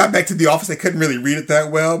then when they got back to the office, they couldn't really read it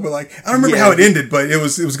that well. But like, I don't remember how it ended, but it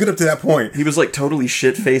was good up to that point. He was like totally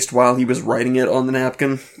shit faced while he was writing it on the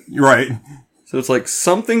napkin. Right. So it's like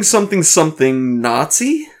something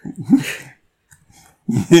Nazi.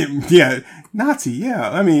 Yeah. Nazi,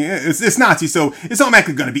 yeah. I mean, it's Nazi, so it's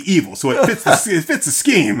automatically going to be evil. So it fits the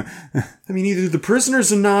scheme. I mean, either the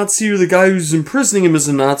prisoner's a Nazi or the guy who's imprisoning him is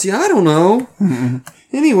a Nazi. I don't know.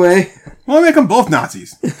 Anyway, well, I'll make them both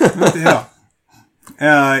Nazis. What the hell?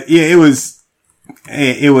 Yeah, it was.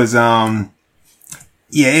 Is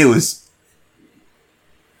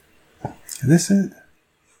this it?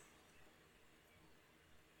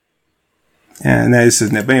 Yeah, no, this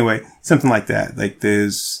isn't it. But anyway, something like that. Like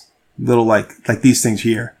there's little like these things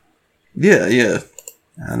here. Yeah.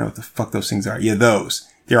 I don't know what the fuck those things are. Yeah, those.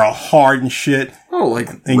 They're all hard and shit. Oh, like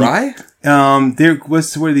rye? What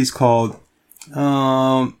are these called?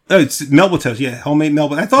 It's Melba toast. Yeah, homemade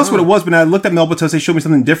Melba. I thought that's what it was, but when I looked at Melba toast, they showed me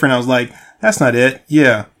something different. I was like, that's not it.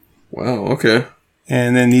 Yeah. Wow. Okay.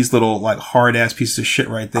 And then these little like hard ass pieces of shit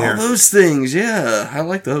right there. Oh, those things. Yeah, I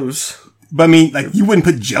like those. But I mean, like you wouldn't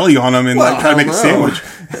put jelly on them and like try to make a sandwich.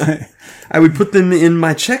 I would put them in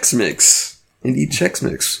my Chex Mix and eat Chex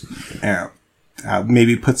Mix. Yeah.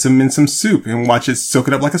 Maybe put some in some soup and watch it soak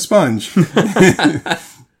it up like a sponge.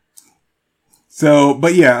 So,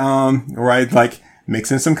 but yeah, right, like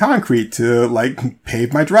mixing some concrete to like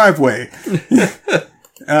pave my driveway.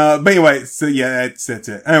 But anyway, so yeah, that's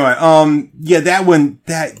it. Anyway, yeah,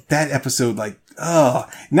 that episode, like,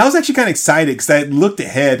 and I was actually kind of excited because I looked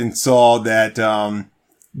ahead and saw that who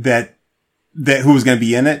was going to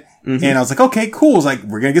be in it. Mm-hmm. And I was like, okay, cool. It's like,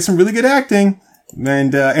 we're going to get some really good acting.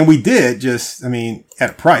 And we did, just, I mean,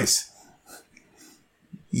 at a price.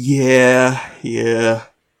 Yeah.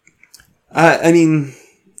 I mean,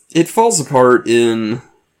 it falls apart in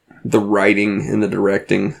the writing and the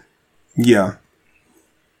directing. Yeah.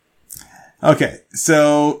 Okay,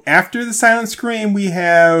 so after the silent scream, we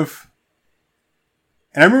have,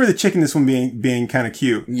 and I remember the chick in this one being kind of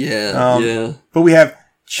cute. Yeah. But we have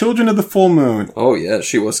Children of the Full Moon. Oh yeah,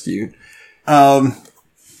 she was cute. That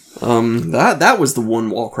was the one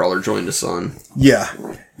wall crawler joined us on. Yeah.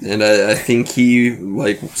 And I think he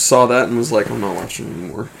like saw that and was like, I'm not watching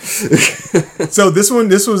anymore. So this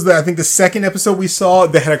was I think the second episode we saw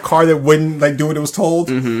that had a car that wouldn't like do what it was told.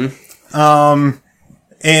 Mm-hmm.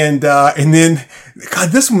 And then,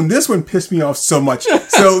 God, this one pissed me off so much.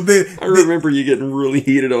 So I remember you getting really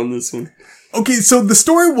heated on this one. Okay, so the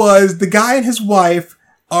story was the guy and his wife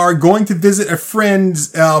are going to visit a friend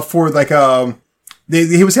for like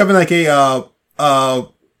he was having like a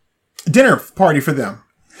dinner party for them.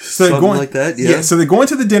 So something going like that, yeah. So they're going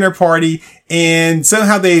to the dinner party, and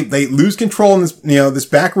somehow they lose control in this this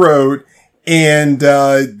back road, And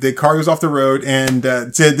the car goes off the road, and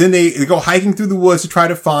so then they go hiking through the woods to try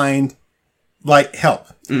to find like help.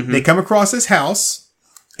 Mm-hmm. They come across this house,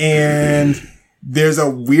 and there's a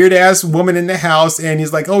weird ass woman in the house, and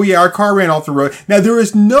he's like, "Oh yeah, our car ran off the road." Now there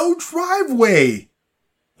is no driveway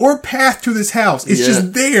or path to this house. It's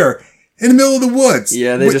just there in the middle of the woods.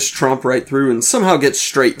 Yeah, they just tromp right through and somehow get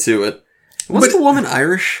straight to it. Wasn't the woman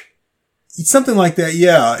Irish? Something like that.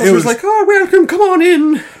 Yeah, it was like, "Oh, welcome, come on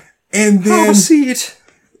in." And then, have a seat.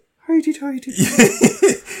 Tidy.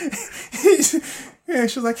 Yeah,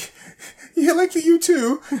 she's like, yeah, like you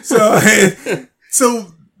too. So,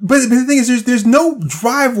 but the thing is, there's no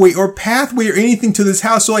driveway or pathway or anything to this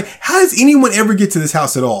house. So, like, how does anyone ever get to this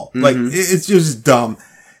house at all? Mm-hmm. Like, it's just dumb.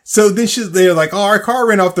 So then they're like, "Oh, our car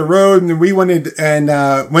ran off the road, and we wanted to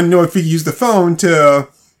know if we could use the phone to,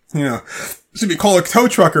 should we call a tow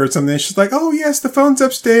trucker or something?" And she's like, "Oh yes, the phone's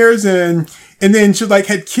upstairs," and then she like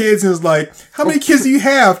had kids and was like, "How many kids do you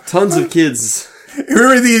have?" Tons of kids.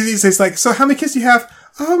 Remember these? It's like, "So how many kids do you have?"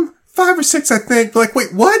 5 or 6, I think. Like,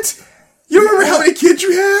 wait, what? You remember how many kids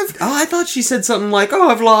you have? Oh, I thought she said something like, "Oh,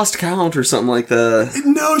 I've lost count" or something like that.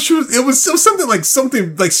 No, it was something like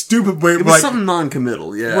stupid. Where, it was like, something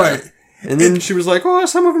non-committal, yeah. Right. And then she was like, "Oh,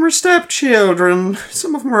 some of them are stepchildren.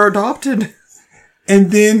 Some of them are adopted."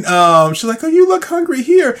 And then she's like, "Oh, you look hungry.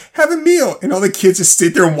 Here, have a meal." And all the kids just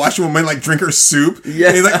sit there and watch a woman like drink her soup. Yeah.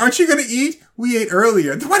 And he's like, "Aren't you gonna eat? We ate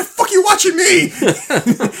earlier." "Why the fuck are you watching me?"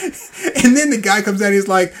 And then the guy comes out. He's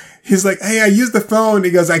like, "Hey, I used the phone."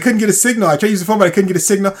 He goes, "I couldn't get a signal. I tried to use the phone, but I couldn't get a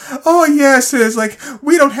signal." "Oh yes," it's like,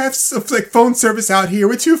 "We don't have like phone service out here.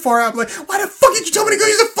 We're too far out." I'm like, "Why the fuck did you tell me to go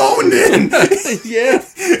use the phone then?" Yeah.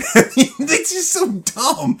 It's just so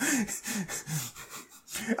dumb.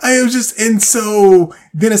 And so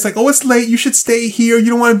then it's like, "Oh, it's late. You should stay here.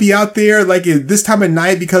 You don't want to be out there like at this time of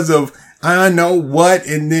night because of I don't know what."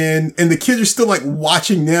 And the kids are still like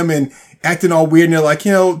watching them and acting all weird. And they're like,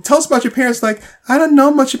 "Tell us about your parents." Like, "I don't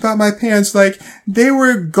know much about my parents. Like, they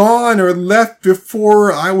were gone or left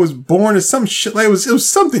before I was born," or some shit. Like, it was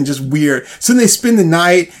something just weird. So then they spend the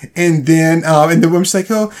night, and then the woman's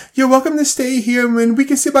like, "Oh, you're welcome to stay here, and we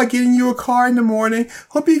can see about getting you a car in the morning.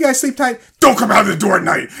 Hope you guys sleep tight. Don't come out of the door at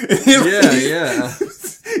night." Yeah.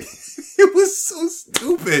 It was so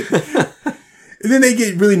stupid. And then they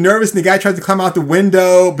get really nervous, and the guy tries to climb out the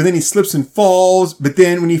window, but then he slips and falls. But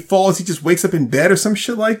then when he falls, he just wakes up in bed or some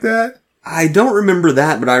shit like that. I don't remember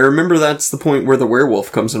that, but I remember that's the point where the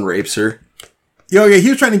werewolf comes and rapes her. Yeah, he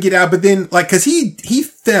was trying to get out, but then, like, cause he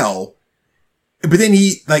fell. But then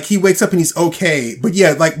he wakes up and he's okay. But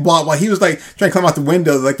yeah, like, while he was, like, trying to climb out the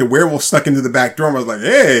window, like, the werewolf stuck into the back door and was like,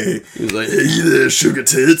 "Hey!" He was like, "Hey there, sugar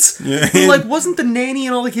tits." Yeah. But, like, wasn't the nanny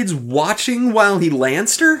and all the kids watching while he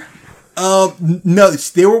lanced her? No,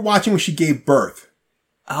 they were watching when she gave birth.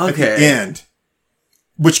 Okay. At the end.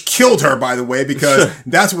 Which killed her, by the way, because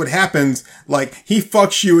that's what happens. Like, he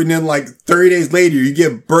fucks you, and then, like, 30 days later, you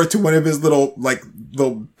give birth to one of his little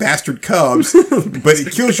bastard cubs. But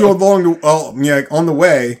it kills you on the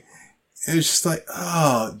way. And it's just like,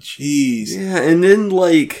 oh, jeez. Yeah, and then,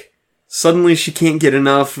 like, suddenly she can't get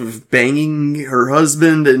enough of banging her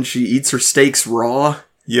husband, and she eats her steaks raw.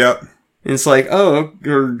 Yep. And it's like, oh,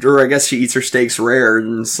 or I guess she eats her steaks rare,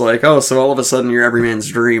 and it's like, oh, so all of a sudden you're every man's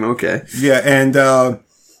dream, okay. Yeah,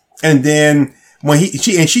 and then when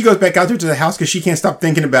she goes back out there to the house because she can't stop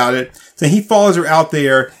thinking about it. So he follows her out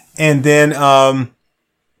there, and then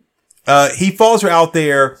he follows her out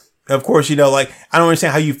there. Of course, like, I don't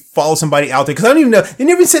understand how you follow somebody out there because I don't even know. They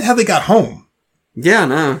never said how they got home. Yeah,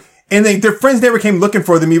 no. And their friends never came looking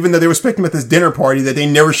for them, even though they were expecting them at this dinner party that they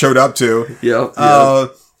never showed up to. Yep.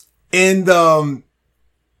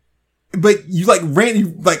 But you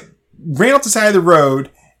ran off the side of the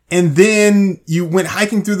road, and then you went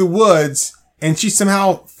hiking through the woods, and she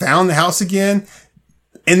somehow found the house again.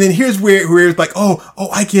 And then here's where it's like, oh,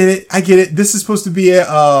 I get it. This is supposed to be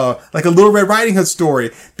like a Little Red Riding Hood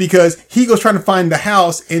story, because he goes trying to find the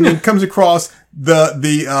house and then comes across the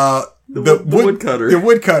woodcutter. The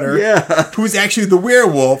woodcutter. Yeah. Who's actually the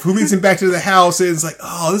werewolf who leads him back to the house, and it's like,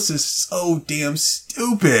 oh, this is so damn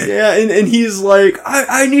stupid. Yeah, and he's like,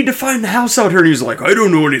 I need to find the house out here. And he's like, I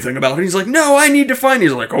don't know anything about it. And he's like, no, I need to find it.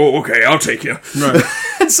 He's like, oh, okay, I'll take you. Right.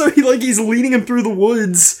 And so he's leading him through the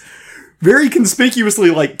woods, very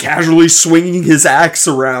conspicuously, like, casually swinging his axe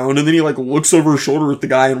around, and then he, like, looks over his shoulder at the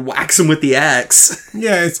guy and whacks him with the axe.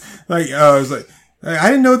 Yeah, it's like, I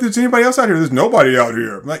didn't know if there's anybody else out here. There's nobody out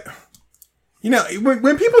here. Like,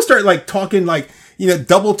 when people start, like, talking, like,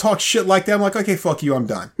 double talk shit like that, I'm like, okay, fuck you, I'm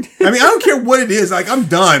done. I mean, I don't care what it is, like, I'm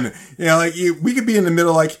done. We could be in the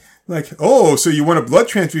middle, like, oh, so you want a blood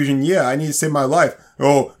transfusion? Yeah, I need to save my life.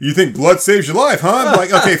 oh, you think blood saves your life, huh? I'm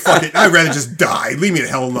like, okay, fuck it. I'd rather just die. Leave me the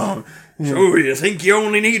hell alone. So you think you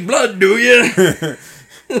only need blood, do you?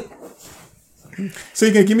 So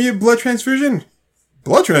you gonna give me a blood transfusion?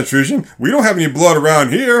 Blood transfusion? We don't have any blood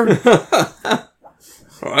around here.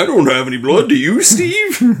 I don't have any blood. Do you,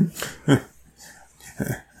 Steve?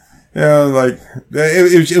 Yeah, like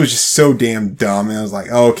it was just so damn dumb. And I was like,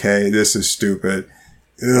 okay, this is stupid.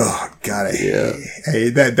 Ugh, God, I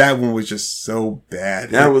hate that one was just so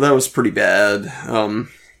bad. Yeah, well, that was pretty bad.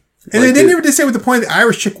 And they never did say what the point of the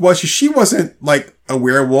Irish chick was. She wasn't like a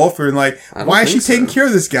werewolf, or like why is she taking care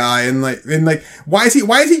of this guy? And why is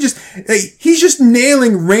he just like, he's just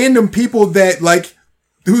nailing random people that like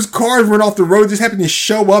whose cars run off the road, just happen to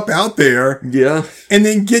show up out there. Yeah. And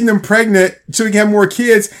then getting them pregnant so he can have more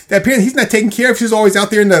kids that apparently he's not taking care of. She's always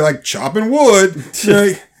out there in the like chopping wood.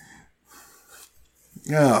 Like,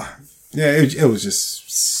 yeah, it was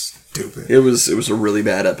just stupid. It was a really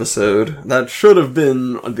bad episode. That should have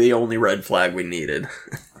been the only red flag we needed.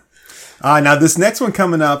 Now this next one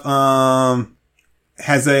coming up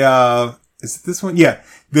has a is it this one? Yeah.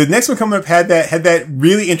 The next one coming up had that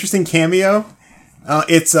really interesting cameo.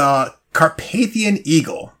 It's Carpathian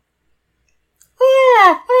Eagle.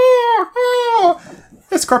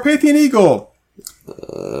 It's Carpathian Eagle.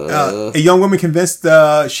 A young woman convinced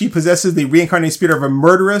she possesses the reincarnated spirit of a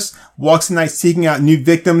murderess, walks the night seeking out new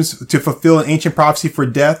victims to fulfill an ancient prophecy for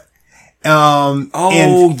death. This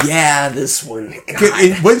one.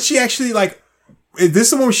 God. Wasn't she actually like, this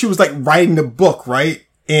is the one where she was like writing the book, right?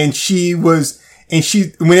 And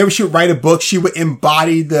whenever she would write a book, she would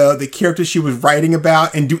embody the character she was writing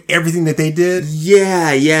about and do everything that they did.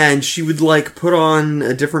 Yeah, and she would like put on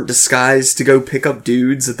a different disguise to go pick up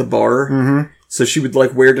dudes at the bar. Mm-hmm. So she would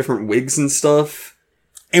like wear different wigs and stuff.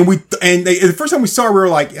 And the first time we saw her, we were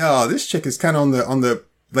like, oh, this chick is kind of on the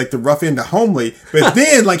like the rough end of homely. But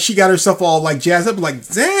then like she got herself all like jazzed up, like,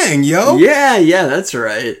 dang, yo. Yeah, that's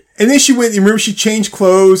right. And then she went, remember she changed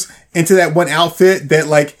clothes into that one outfit that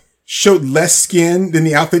like showed less skin than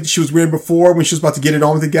the outfit she was wearing before when she was about to get it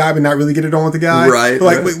on with the guy, but not really get it on with the guy. Right.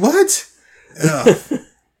 Like, wait, what?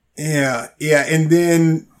 Yeah. And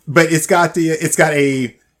then, but it's got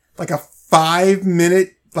a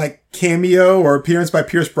 5-minute like cameo or appearance by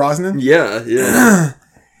Pierce Brosnan. Yeah.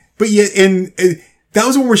 But yeah, and that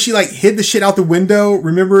was one where she like hid the shit out the window.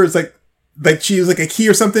 Remember, it's like she was like a key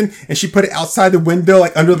or something, and she put it outside the window,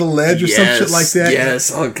 like under the ledge or some shit like that.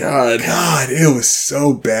 Yes. Oh God, it was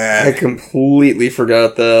so bad. I completely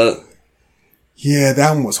forgot that. Yeah,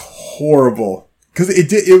 that one was horrible.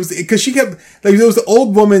 Because she kept, like, there was the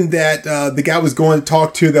old woman that, the guy was going to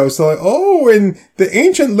talk to that was like, oh, and the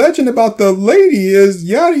ancient legend about the lady is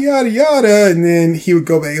yada, yada, yada. And then he would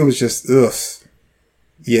go back. It was just, ugh.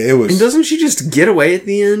 Yeah, it was. And doesn't she just get away at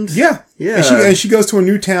the end? Yeah. And she goes to a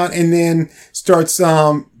new town and then starts,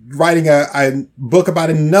 writing a book about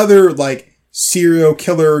another, like, serial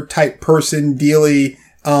killer type person, dealy,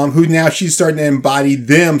 who now she's starting to embody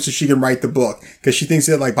them so she can write the book. Cause she thinks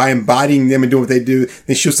that like by embodying them and doing what they do,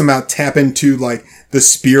 then she'll somehow tap into like the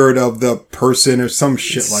spirit of the person or some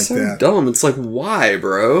shit like so that. Dumb. It's like, why,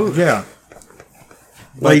 bro? Yeah.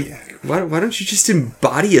 Like why don't you just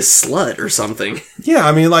embody a slut or something? Yeah.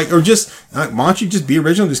 I mean, like, or just, why don't you just be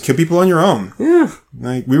original? Just kill people on your own. Yeah.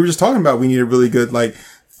 Like we were just talking about, we need a really good like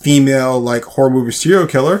female, like horror movie serial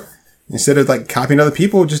killer. Instead of like copying other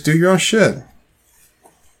people, just do your own shit.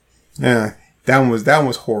 Yeah, that one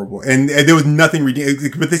was horrible, and there was nothing redeemable,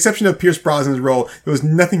 with the exception of Pierce Brosnan's role. There was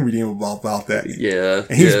nothing redeemable about that. Yeah,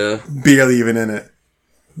 and he's barely even in it.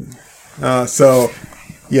 So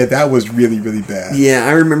yeah, that was really, really bad. Yeah,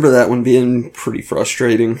 I remember that one being pretty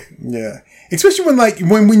frustrating. Yeah. Especially when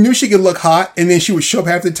we knew she could look hot, and then she would show up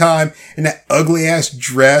half the time in that ugly ass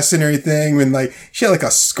dress and everything, when like she had like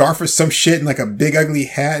a scarf or some shit and like a big ugly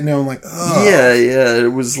hat, and I'm like, oh. Yeah,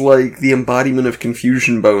 it was like the embodiment of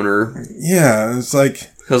confusion boner. Yeah, it's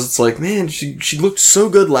like, because it's like, man, she looked so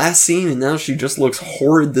good last scene, and now she just looks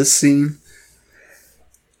horrid this scene.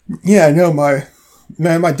 Yeah, I know. My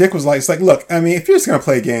dick was like, it's like, look, I mean, if you're just gonna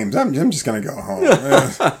play games, I'm just gonna go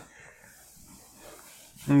home.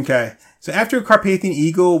 Okay. So after Carpathian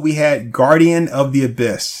Eagle, we had Guardian of the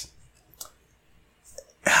Abyss.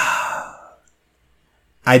 I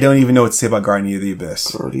don't even know what to say about Guardian of the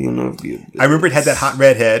Abyss. Guardian of the Abyss. I remember it had that hot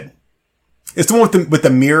redhead. It's the one with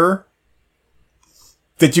the mirror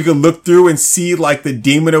that you could look through and see like the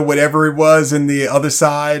demon or whatever it was in the other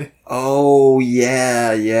side. Oh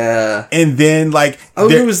yeah. And then like,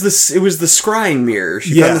 it was the scrying mirror.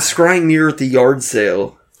 She found the scrying mirror at the yard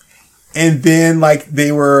sale. And then, like,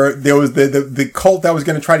 there was the cult that was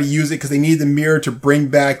going to try to use it because they needed the mirror to bring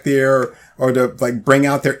back their to like bring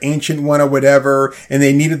out their ancient one or whatever. And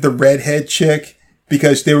they needed the redhead chick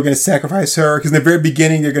because they were going to sacrifice her. Because in the very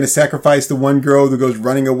beginning, they're going to sacrifice the one girl who goes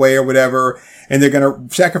running away or whatever. And they're going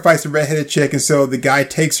to sacrifice the redheaded chick. And so the guy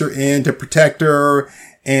takes her in to protect her.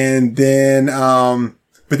 And then,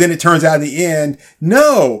 but then it turns out in the end,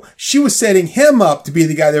 no, she was setting him up to be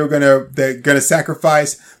the guy they were going to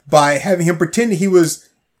sacrifice by having him pretend he was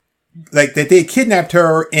like that they kidnapped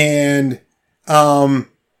her and,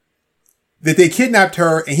 that they kidnapped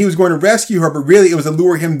her and he was going to rescue her, but really it was to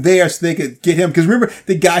lure him there so they could get him. Cause remember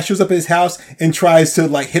the guy shows up at his house and tries to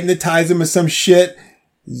like hypnotize him or some shit.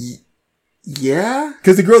 Yeah.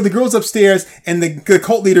 Cause the girl's upstairs and the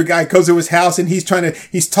cult leader guy goes to his house and he's talking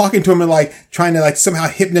to him and like trying to like somehow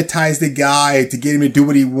hypnotize the guy to get him to do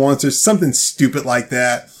what he wants or something stupid like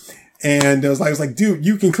that. And I was like, dude,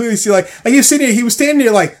 you can clearly see like he was standing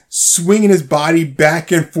there like swinging his body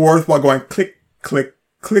back and forth while going click, click,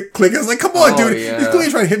 click, click. I was like, come on, dude. Yeah. He's clearly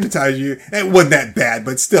trying to hypnotize you. And it wasn't that bad,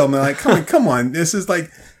 but still, man, like, come on. This is like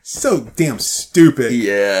so damn stupid.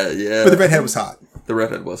 Yeah, yeah. But the redhead was hot. The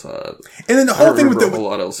redhead was hot. And then the whole thing with a whole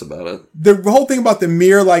lot else about it. The whole thing about the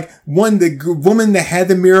mirror, like the woman that had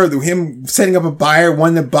the mirror, him setting up a buyer,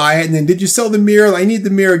 wanted to buy it, and then did you sell the mirror? I need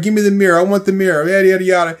the mirror. Give me the mirror. I want the mirror. Yada yada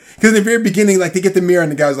yada. Because in the very beginning, like they get the mirror,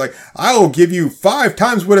 and the guy's like, "I will give you 5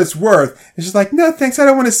 times what it's worth." And she's like, "No, thanks. I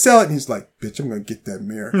don't want to sell it." And he's like, "Bitch, I'm gonna get that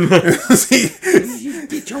mirror."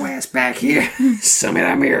 Get your ass back here. Sell me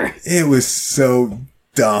that mirror. It was so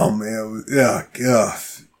dumb. It was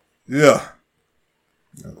yeah.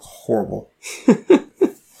 That was horrible.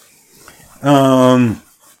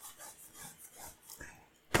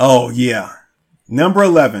 Oh yeah. Number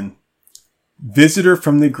 11. Visitor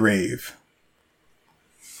from the Grave.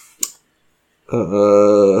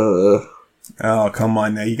 Oh, come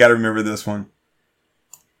on now. You gotta remember this one.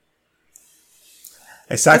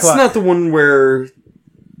 That's not the one where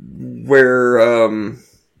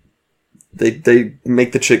they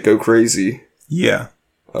make the chick go crazy. Yeah.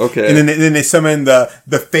 Okay. And then they summon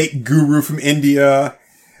the fake guru from India.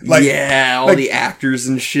 Like, yeah, all the actors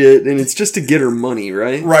and shit, and it's just to get her money,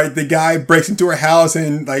 right? Right. The guy breaks into her house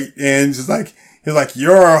and he's like,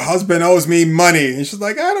 your husband owes me money. And she's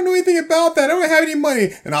like, I don't know anything about that. I don't have any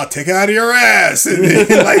money. And I'll take it out of your ass. And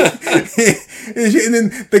then,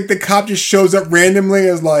 the cop just shows up randomly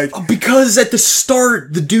as like... Because at the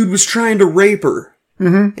start, the dude was trying to rape her.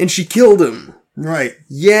 Mm-hmm. And she killed him. Right.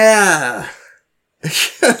 Yeah.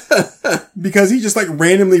 Because he just like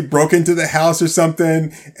randomly broke into the house or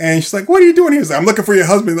something. And she's like, what are you doing here? He's like, I'm looking for your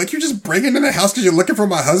husband. Like, you're just breaking into the house because you're looking for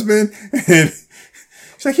my husband? And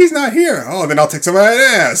she's like, he's not here. Oh, then I'll take some of that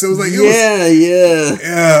ass. It was like,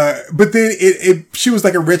 yeah. But then she was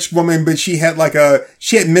like a rich woman, but she had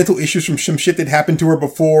mental issues from some shit that happened to her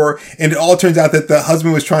before. And it all turns out that the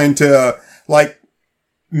husband was trying to like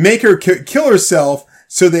make her kill herself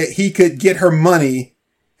so that he could get her money,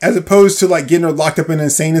 as opposed to like getting her locked up in an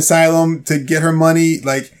insane asylum to get her money.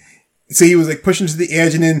 Like, so he was like pushing to the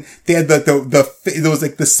edge, and then they had there was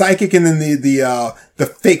like the psychic and then the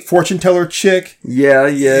fake fortune teller chick. Yeah.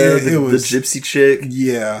 The gypsy chick.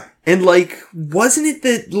 Yeah. And like, wasn't it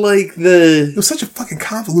that like it was such a fucking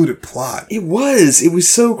convoluted plot. It was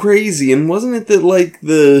so crazy. And wasn't it that like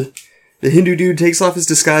the Hindu dude takes off his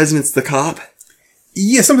disguise and it's the cop?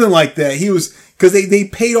 Yeah, something like that. He was, cause they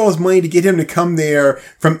paid all his money to get him to come there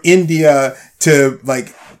from India to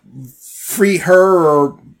like free her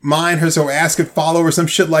or mine her so Ass could follow or some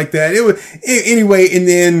shit like that. Anyway, and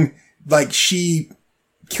then like she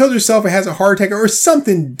killed herself and has a heart attack or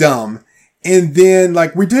something dumb. And then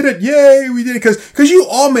like, we did it. Yay, we did it. Cause you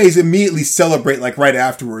always immediately celebrate like right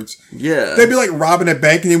afterwards. Yeah. They'd be like robbing a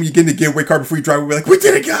bank and then when you get in the getaway car before you drive, we'd be like, we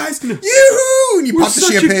did it, guys. Yoo-hoo! And you pop the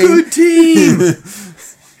champagne. We're such a good team.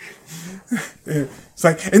 It's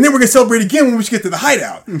like, and then we're gonna celebrate again when we get to the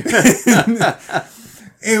hideout.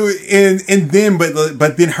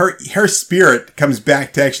 But then her spirit comes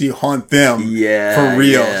back to actually haunt them. Yeah, for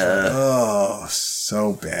real. Yeah. Oh,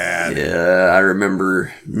 so bad. Yeah, I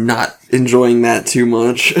remember not enjoying that too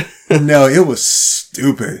much. No, it was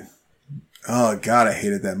stupid. Oh God, I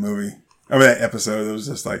hated that movie. Or that episode. It was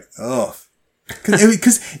just like, ugh.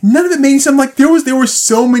 Because none of it made sense. Like there were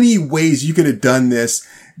so many ways you could have done this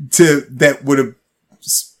that would have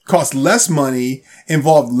cost less money,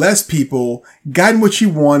 involved less people, gotten what you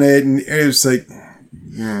wanted, and it was like,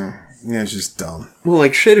 it's just dumb. Well,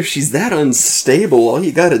 like shit, if she's that unstable, all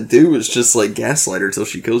you gotta do is just like gaslight her till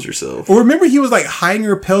she kills herself. Or remember he was like hiding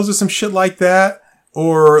her pills or some shit like that,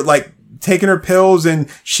 or like taking her pills and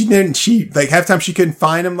she like half the time she couldn't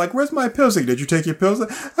find them. Like, where's my pills? Like, did you take your pills?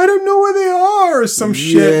 Like, I don't know where they are or some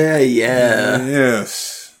shit. Yeah.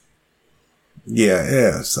 Yes.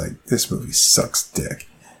 Yeah, it's like, this movie sucks dick.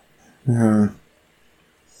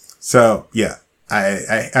 So, yeah.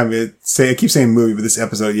 I keep saying movie, but this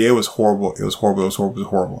episode, yeah, it was horrible. It was horrible. It was horrible. It was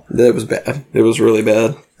horrible. That was bad. It was really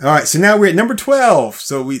bad. All right, so now we're at number 12.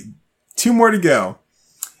 So 2 more to go.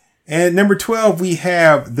 And at number 12, we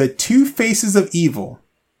have The Two Faces of Evil.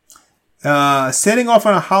 Setting off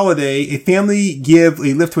on a holiday, a family give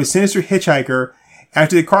a lift to a sinister hitchhiker.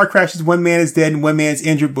 After the car crashes, one man is dead and one man is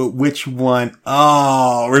injured, but which one?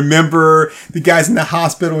 Oh, remember the guy's in the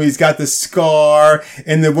hospital, he's got the scar,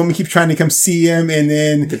 and the woman keeps trying to come see him, and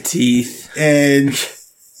then... The teeth. And...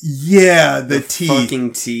 Yeah, the teeth.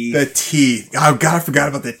 Fucking teeth. The teeth. Oh, God, I forgot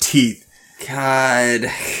about the teeth. God.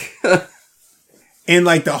 And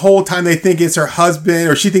like the whole time they think it's her husband,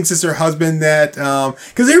 or she thinks it's her husband that,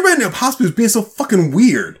 cause everybody in the hospital is being so fucking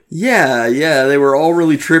weird. Yeah, they were all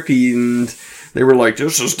really trippy, and they were like,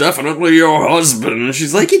 this is definitely your husband. And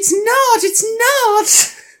she's like, it's not.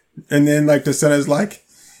 And then like the son is like,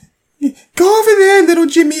 go over there, little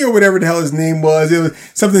Jimmy, or whatever the hell his name was. It was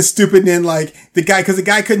something stupid. And then like cause the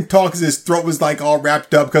guy couldn't talk cause his throat was like all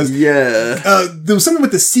wrapped up cause, there was something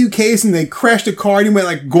with the suitcase and they crashed the car and he went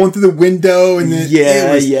like going through the window and then.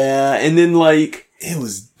 Yeah. And then like. It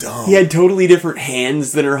was dumb. He had totally different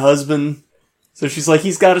hands than her husband. So she's like,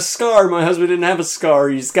 he's got a scar. My husband didn't have a scar.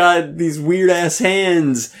 He's got these weird ass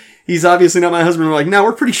hands. He's obviously not my husband. We're like, no,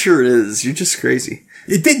 we're pretty sure it is. You're just crazy.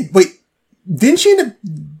 Didn't she end up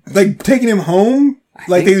like taking him home?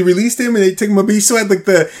 Like they released him and they took him up. He still had like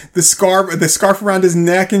the scarf around his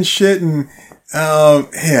neck and shit. And,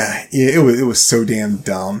 it was so damn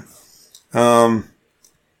dumb. That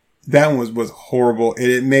one was horrible. And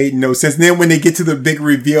it made no sense. And then when they get to the big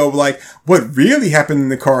reveal of like what really happened in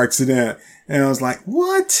the car accident. And I was like,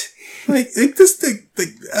 what? Like this thing,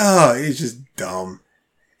 it's just dumb.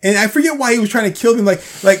 And I forget why he was trying to kill them. Like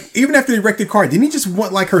even after they wrecked the car, didn't he just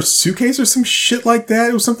want like her suitcase or some shit like that?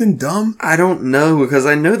 It was something dumb. I don't know, because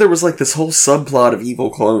I know there was like this whole subplot of evil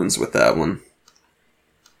clones with that one.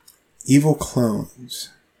 Evil clones.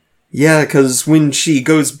 Yeah, because when she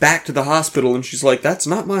goes back to the hospital and she's like, that's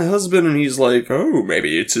not my husband, and he's like, oh,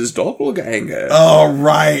 maybe it's his doppelganger. Oh,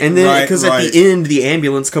 right. And then, because at the end, the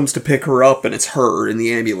ambulance comes to pick her up, and it's her in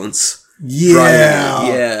the ambulance. Yeah.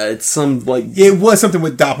 Yeah, it's some, like... It was something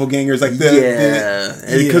with doppelgangers, like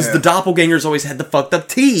because the doppelgangers always had the fucked up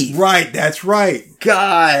teeth. Right, that's right.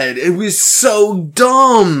 God, it was so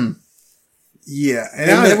dumb. Yeah.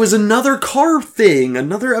 And there was another car thing,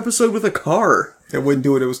 another episode with a car. That wouldn't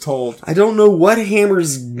do what it was told. I don't know what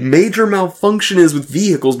Hammer's major malfunction is with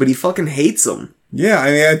vehicles, but he fucking hates them. Yeah,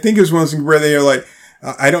 I mean, I think it was one of those where they are like,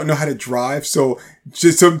 I don't know how to drive, so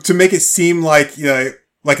just to make it seem like,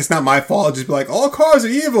 like it's not my fault, just be like, all cars are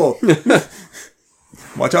evil.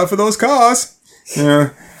 Watch out for those cars. Yeah.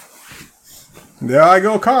 There I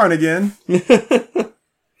go, carring again.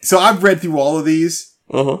 So I've read through all of these.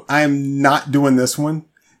 Uh-huh. I am not doing this one.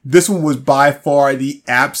 This one was by far the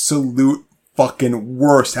absolute fucking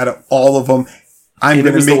worst out of all of them.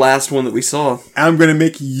 It was the last one that we saw. I'm going to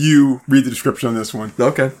make you read the description on this one.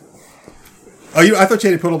 Okay. Oh, I thought you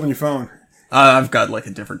had it pulled up on your phone. I've got like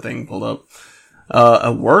a different thing pulled up.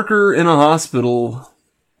 A worker in a hospital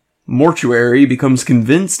mortuary becomes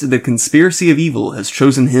convinced the conspiracy of evil has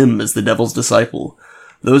chosen him as the devil's disciple.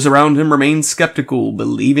 Those around him remain skeptical,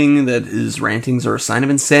 believing that his rantings are a sign of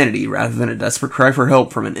insanity rather than a desperate cry for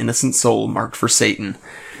help from an innocent soul marked for Satan.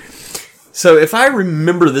 So if I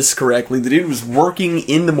remember this correctly, the dude was working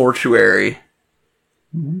in the mortuary,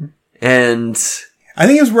 and I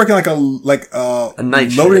think he was working like a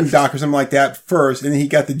night loading shift. dock or something like that first, and then he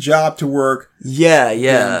got the job to work.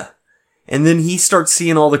 Yeah. And then he starts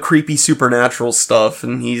seeing all the creepy supernatural stuff,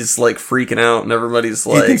 and he's like freaking out, and everybody's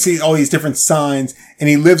like, he thinks all these different signs, and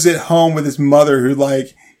he lives at home with his mother, who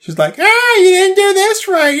like. She's like, you didn't do this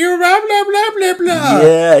right. You're blah, blah, blah, blah, blah.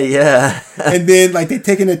 Yeah. And then, like, they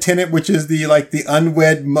take in a tenant, which is the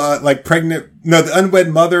unwed, the unwed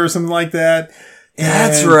mother or something like that. And,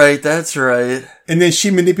 That's right. And then she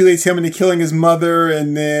manipulates him into killing his mother.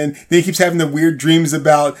 And then he keeps having the weird dreams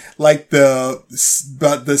about, like, the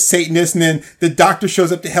Satanists. And then the doctor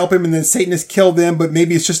shows up to help him, and then Satanists kill them, but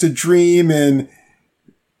maybe it's just a dream. And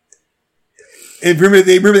remember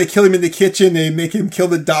they kill him in the kitchen. They make him kill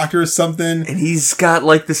the doctor or something. And he's got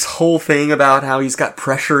like this whole thing about how he's got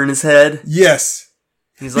pressure in his head. Yes,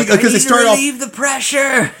 he's like, because I need to relieve the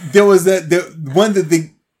pressure. There was there's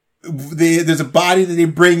a body that they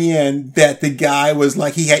bring in that the guy was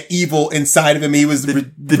like he had evil inside of him. He was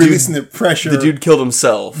releasing the pressure. The dude killed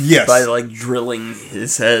himself. Yes, by like drilling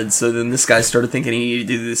his head. So then this guy started thinking he needed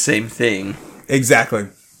to do the same thing. Exactly.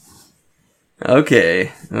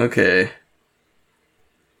 Okay.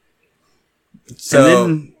 So,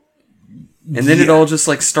 and then it all just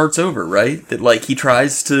like starts over, right? That like he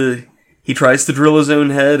tries to drill his own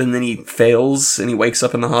head, and then he fails, and he wakes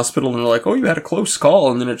up in the hospital, and they're like, "Oh, you had a close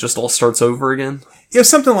call," and then it just all starts over again. Yeah,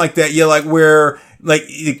 something like that. Yeah, like where like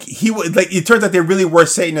it turns out they really were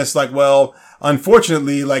Satanists. Like, well,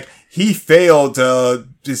 unfortunately, like he failed,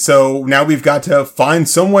 so now we've got to find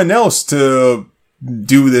someone else to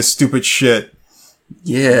do this stupid shit.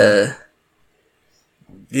 Yeah.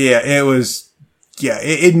 Yeah, it was. Yeah,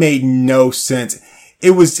 it made no sense.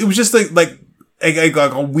 It was just like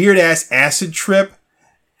a weird ass acid trip,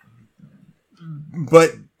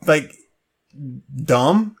 but like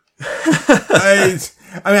dumb. I mean,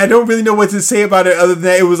 I don't really know what to say about it other than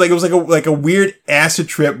that it was like a weird acid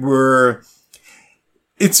trip where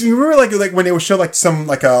you remember like when they would show like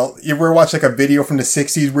you ever watch like a video from the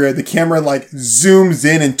 60s where the camera like zooms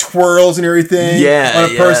in and twirls and everything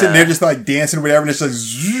on a person and they're just like dancing or whatever and it's like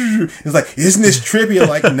it's like, isn't this trippy? I'm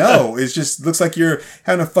like, no, it just looks like you're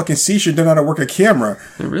having a fucking seizure, don't know how to work a camera.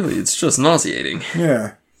 It's just nauseating.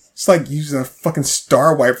 Yeah. It's like using a fucking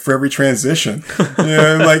star wipe for every transition.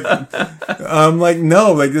 Yeah, I'm like,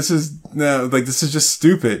 no, like this is just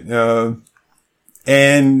stupid.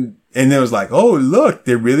 And it was like, oh, look,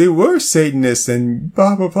 they really were Satanists and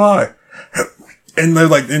blah, blah, blah. And they're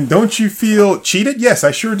like, and don't you feel cheated? Yes,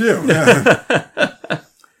 I sure do. Yeah.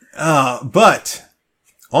 But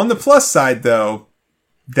on the plus side, though,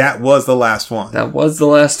 that was the last one. That was the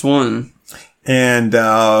last one. And,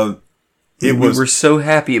 we were so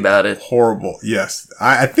happy about it. Horrible. Yes.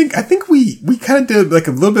 I think we kind of did like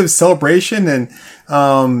a little bit of celebration and,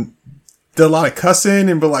 did a lot of cussing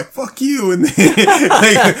and be like, fuck you. And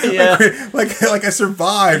like I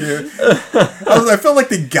survived. I felt like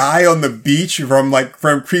the guy on the beach from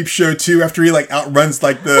Creepshow 2 after he like outruns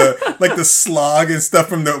like the slog and stuff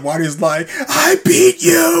from the water. He's like, I beat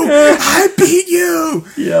you. I beat you.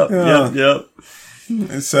 Yep.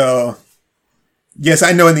 So, yes,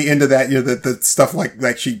 I know in the end of that, you know, the stuff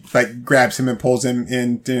like she like grabs him and pulls him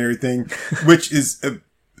in and everything, which is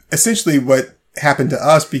essentially what happened to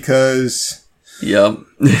us because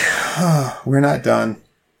we're not done.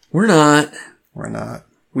 We're not.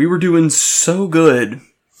 We were doing so good,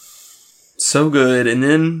 and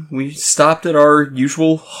then we stopped at our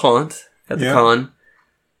usual haunt at the con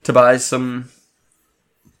to buy some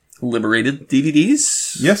liberated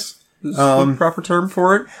DVDs. Yes, is the proper term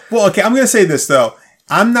for it. Well, okay, I'm going to say this though.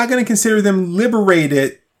 I'm not going to consider them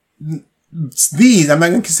liberated. I'm not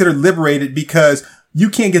going to consider liberated because you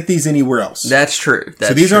can't get these anywhere else. That's true.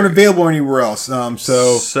 So these aren't available anywhere else.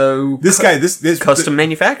 So this custom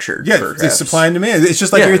manufactured. Yeah, it's supply and demand. It's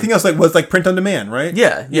just like everything else. Like was like print on demand, right?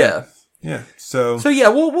 Yeah. So yeah,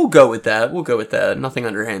 we'll go with that. Nothing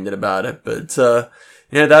underhanded about it. But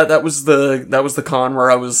that was the con where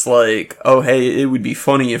I was like, oh hey, it would be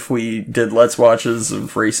funny if we did Let's Watches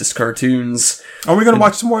of racist cartoons. Are we going to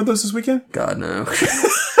watch some more of those this weekend? God no.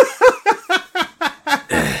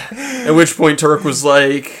 At which point Turk was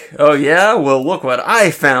like, oh yeah, well look what I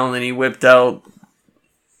found, and he whipped out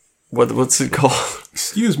what's it called?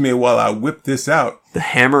 Excuse me while I whip this out. The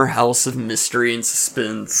Hammer House of Mystery and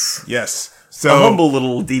Suspense. Yes. So a humble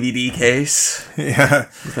little DVD case. Yeah.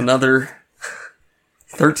 With another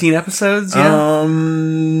 13 episodes,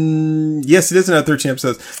 yes, it is another 13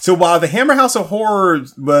 episodes. So while the Hammer House of Horror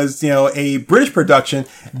was, a British production,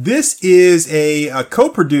 this is a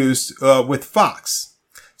co-produced with Fox.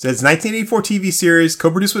 So it's a 1984 TV series,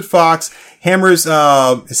 co-produced with Fox. Hammer's,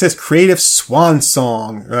 it says creative swan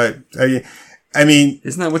song, right? I mean,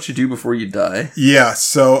 isn't that what you do before you die? Yeah.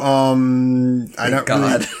 So, I don't.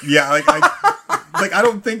 God. Really, yeah.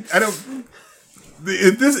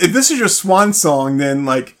 If this is your swan song, then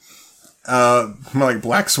more like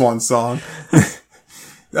Black Swan song.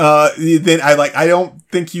 Then I don't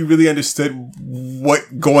think you really understood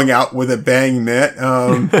what going out with a bang meant.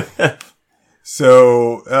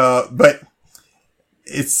 But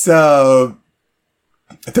it's 13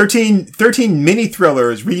 mini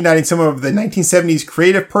thrillers reuniting some of the 1970s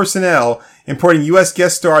creative personnel, importing U.S.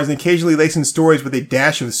 guest stars, and occasionally lacing stories with a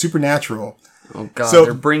dash of the supernatural. Oh god, so,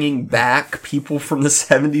 they're bringing back people from the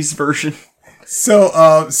 70s version.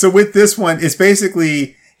 So with this one, it's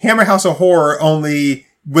basically Hammer House of Horror, only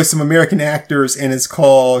with some American actors, and it's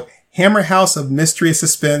called Hammer House of Mystery and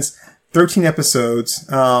Suspense, 13 episodes.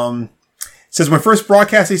 Says when first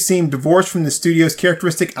broadcast, they seemed divorced from the studio's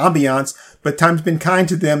characteristic ambiance, but time's been kind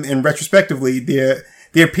to them, and retrospectively, their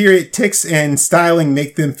period ticks and styling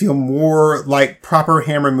make them feel more like proper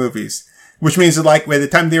Hammer movies. Which means that, like, by the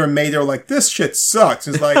time they were made, they were like, this shit sucks.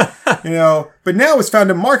 It's like, but now it's found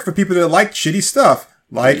a market for people that like shitty stuff.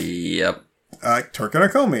 Like, yep. Turk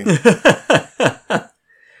and Comey.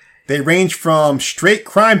 They range from straight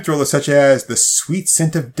crime thrillers such as The Sweet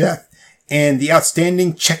Scent of Death and the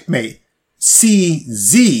outstanding Checkmate,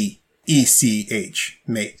 CZECH,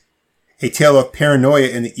 Mate, a tale of paranoia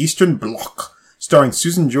in the Eastern Bloc, starring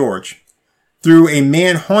Susan George, through a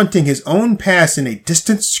man haunting his own past in a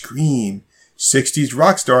distant scream, 60s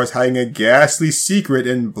rock stars hiding a ghastly secret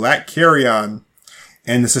in Black Carry-On,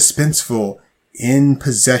 and the suspenseful In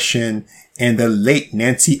Possession and the late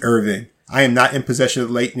Nancy Irving. I am not in possession of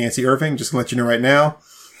the late Nancy Irving, just to let you know right now.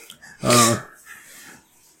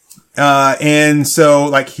 And so,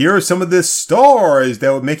 like, here are some of the stars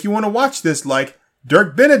that would make you want to watch this, like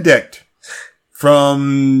Dirk Benedict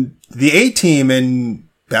from the A-Team in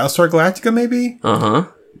Battlestar Galactica, maybe?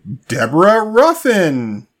 Deborah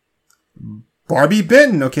Ruffin. Barbie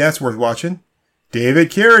Benton. Okay, that's worth watching. David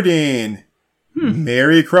Carradine.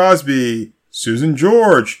 Mary Crosby. Susan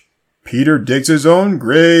George. Peter digs his own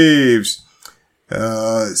graves.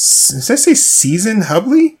 Does that say Season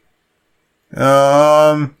Hubley?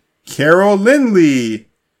 Carol Lindley.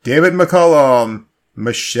 David McCullum.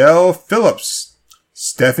 Michelle Phillips.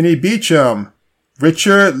 Stephanie Beacham.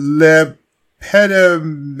 Richard Lepeda,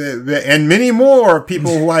 and many more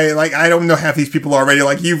people who I don't know half these people already.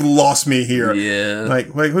 Like, you've lost me here. Yeah. Like,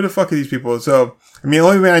 who the fuck are these people? So, I mean, the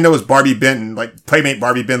only one I know is Barbie Benton, like, Playmate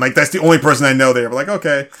Barbie Benton. Like, that's the only person I know there. But like,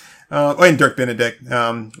 okay. And Dirk Benedict.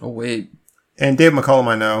 Oh, wait. And Dave McCullum,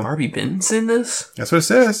 I know. Barbie Benton's in this? That's what it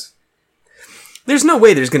says. There's no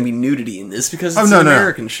way there's going to be nudity in this because it's an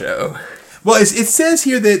American show. Well, it says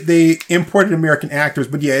here that they imported American actors,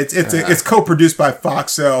 but yeah, it's co-produced by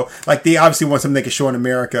Fox, so like they obviously want something they can show in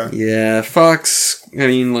America. Yeah, Fox. I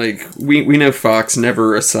mean, like we know Fox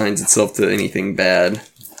never assigns itself to anything bad.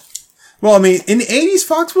 Well, I mean, in the 80s,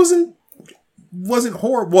 Fox wasn't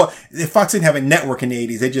horrible. Well, Fox didn't have a network in the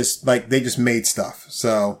 80s. They just made stuff,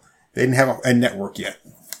 so they didn't have a network yet.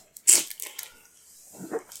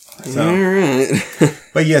 So, all right.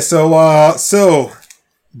 But yeah, so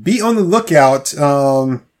be on the lookout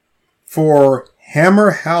for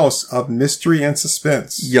Hammer House of Mystery and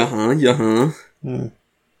Suspense.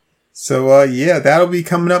 So yeah, that'll be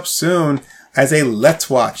coming up soon as a Let's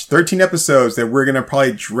Watch. 13 episodes that we're gonna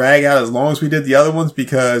probably drag out as long as we did the other ones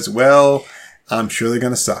because, well, I'm sure they're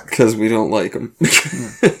gonna suck. Because we don't like them.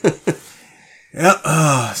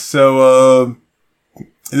 Yeah. So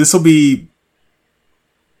this will be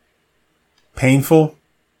painful.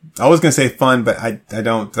 I was gonna say fun, but I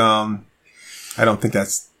don't think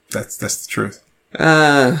that's the truth.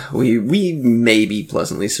 We may be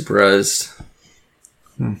pleasantly surprised.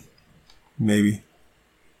 Maybe.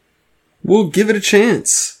 We'll give it a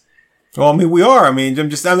chance. Well, I mean, we are. I mean, I'm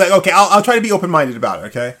like, okay, I'll try to be open-minded about it,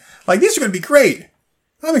 okay? Like, these are gonna be great.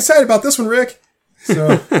 I'm excited about this one, Rick.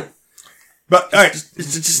 So, but, alright.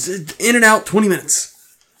 Just in and out, 20 minutes.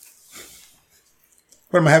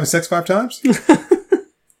 What, am I having sex 5 times?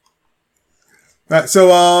 Alright,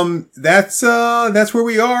 so, that's where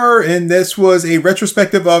we are, and this was a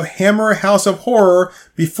retrospective of Hammer House of Horror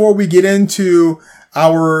before we get into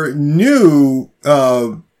our new,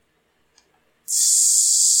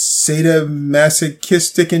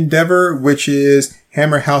 sadomasochistic endeavor, which is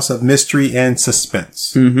Hammer House of Mystery and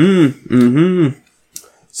Suspense.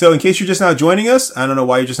 So in case you're just now joining us, I don't know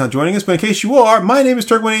why you're just now joining us, but in case you are, my name is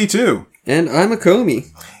Turk182. And I'm a Comey.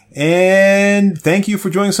 And thank you for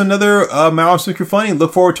joining us on another My Arms Think You're Funny.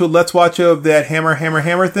 Look forward to a Let's Watch of that Hammer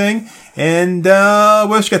thing. And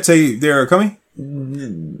what else you got to say there, Comey?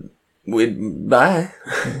 Bye.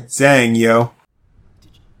 Zang, yo.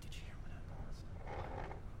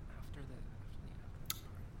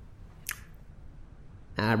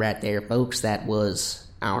 All right there, folks. That was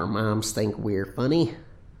Our Moms Think We're Funny.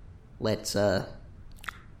 Let's give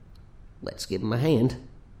them a hand.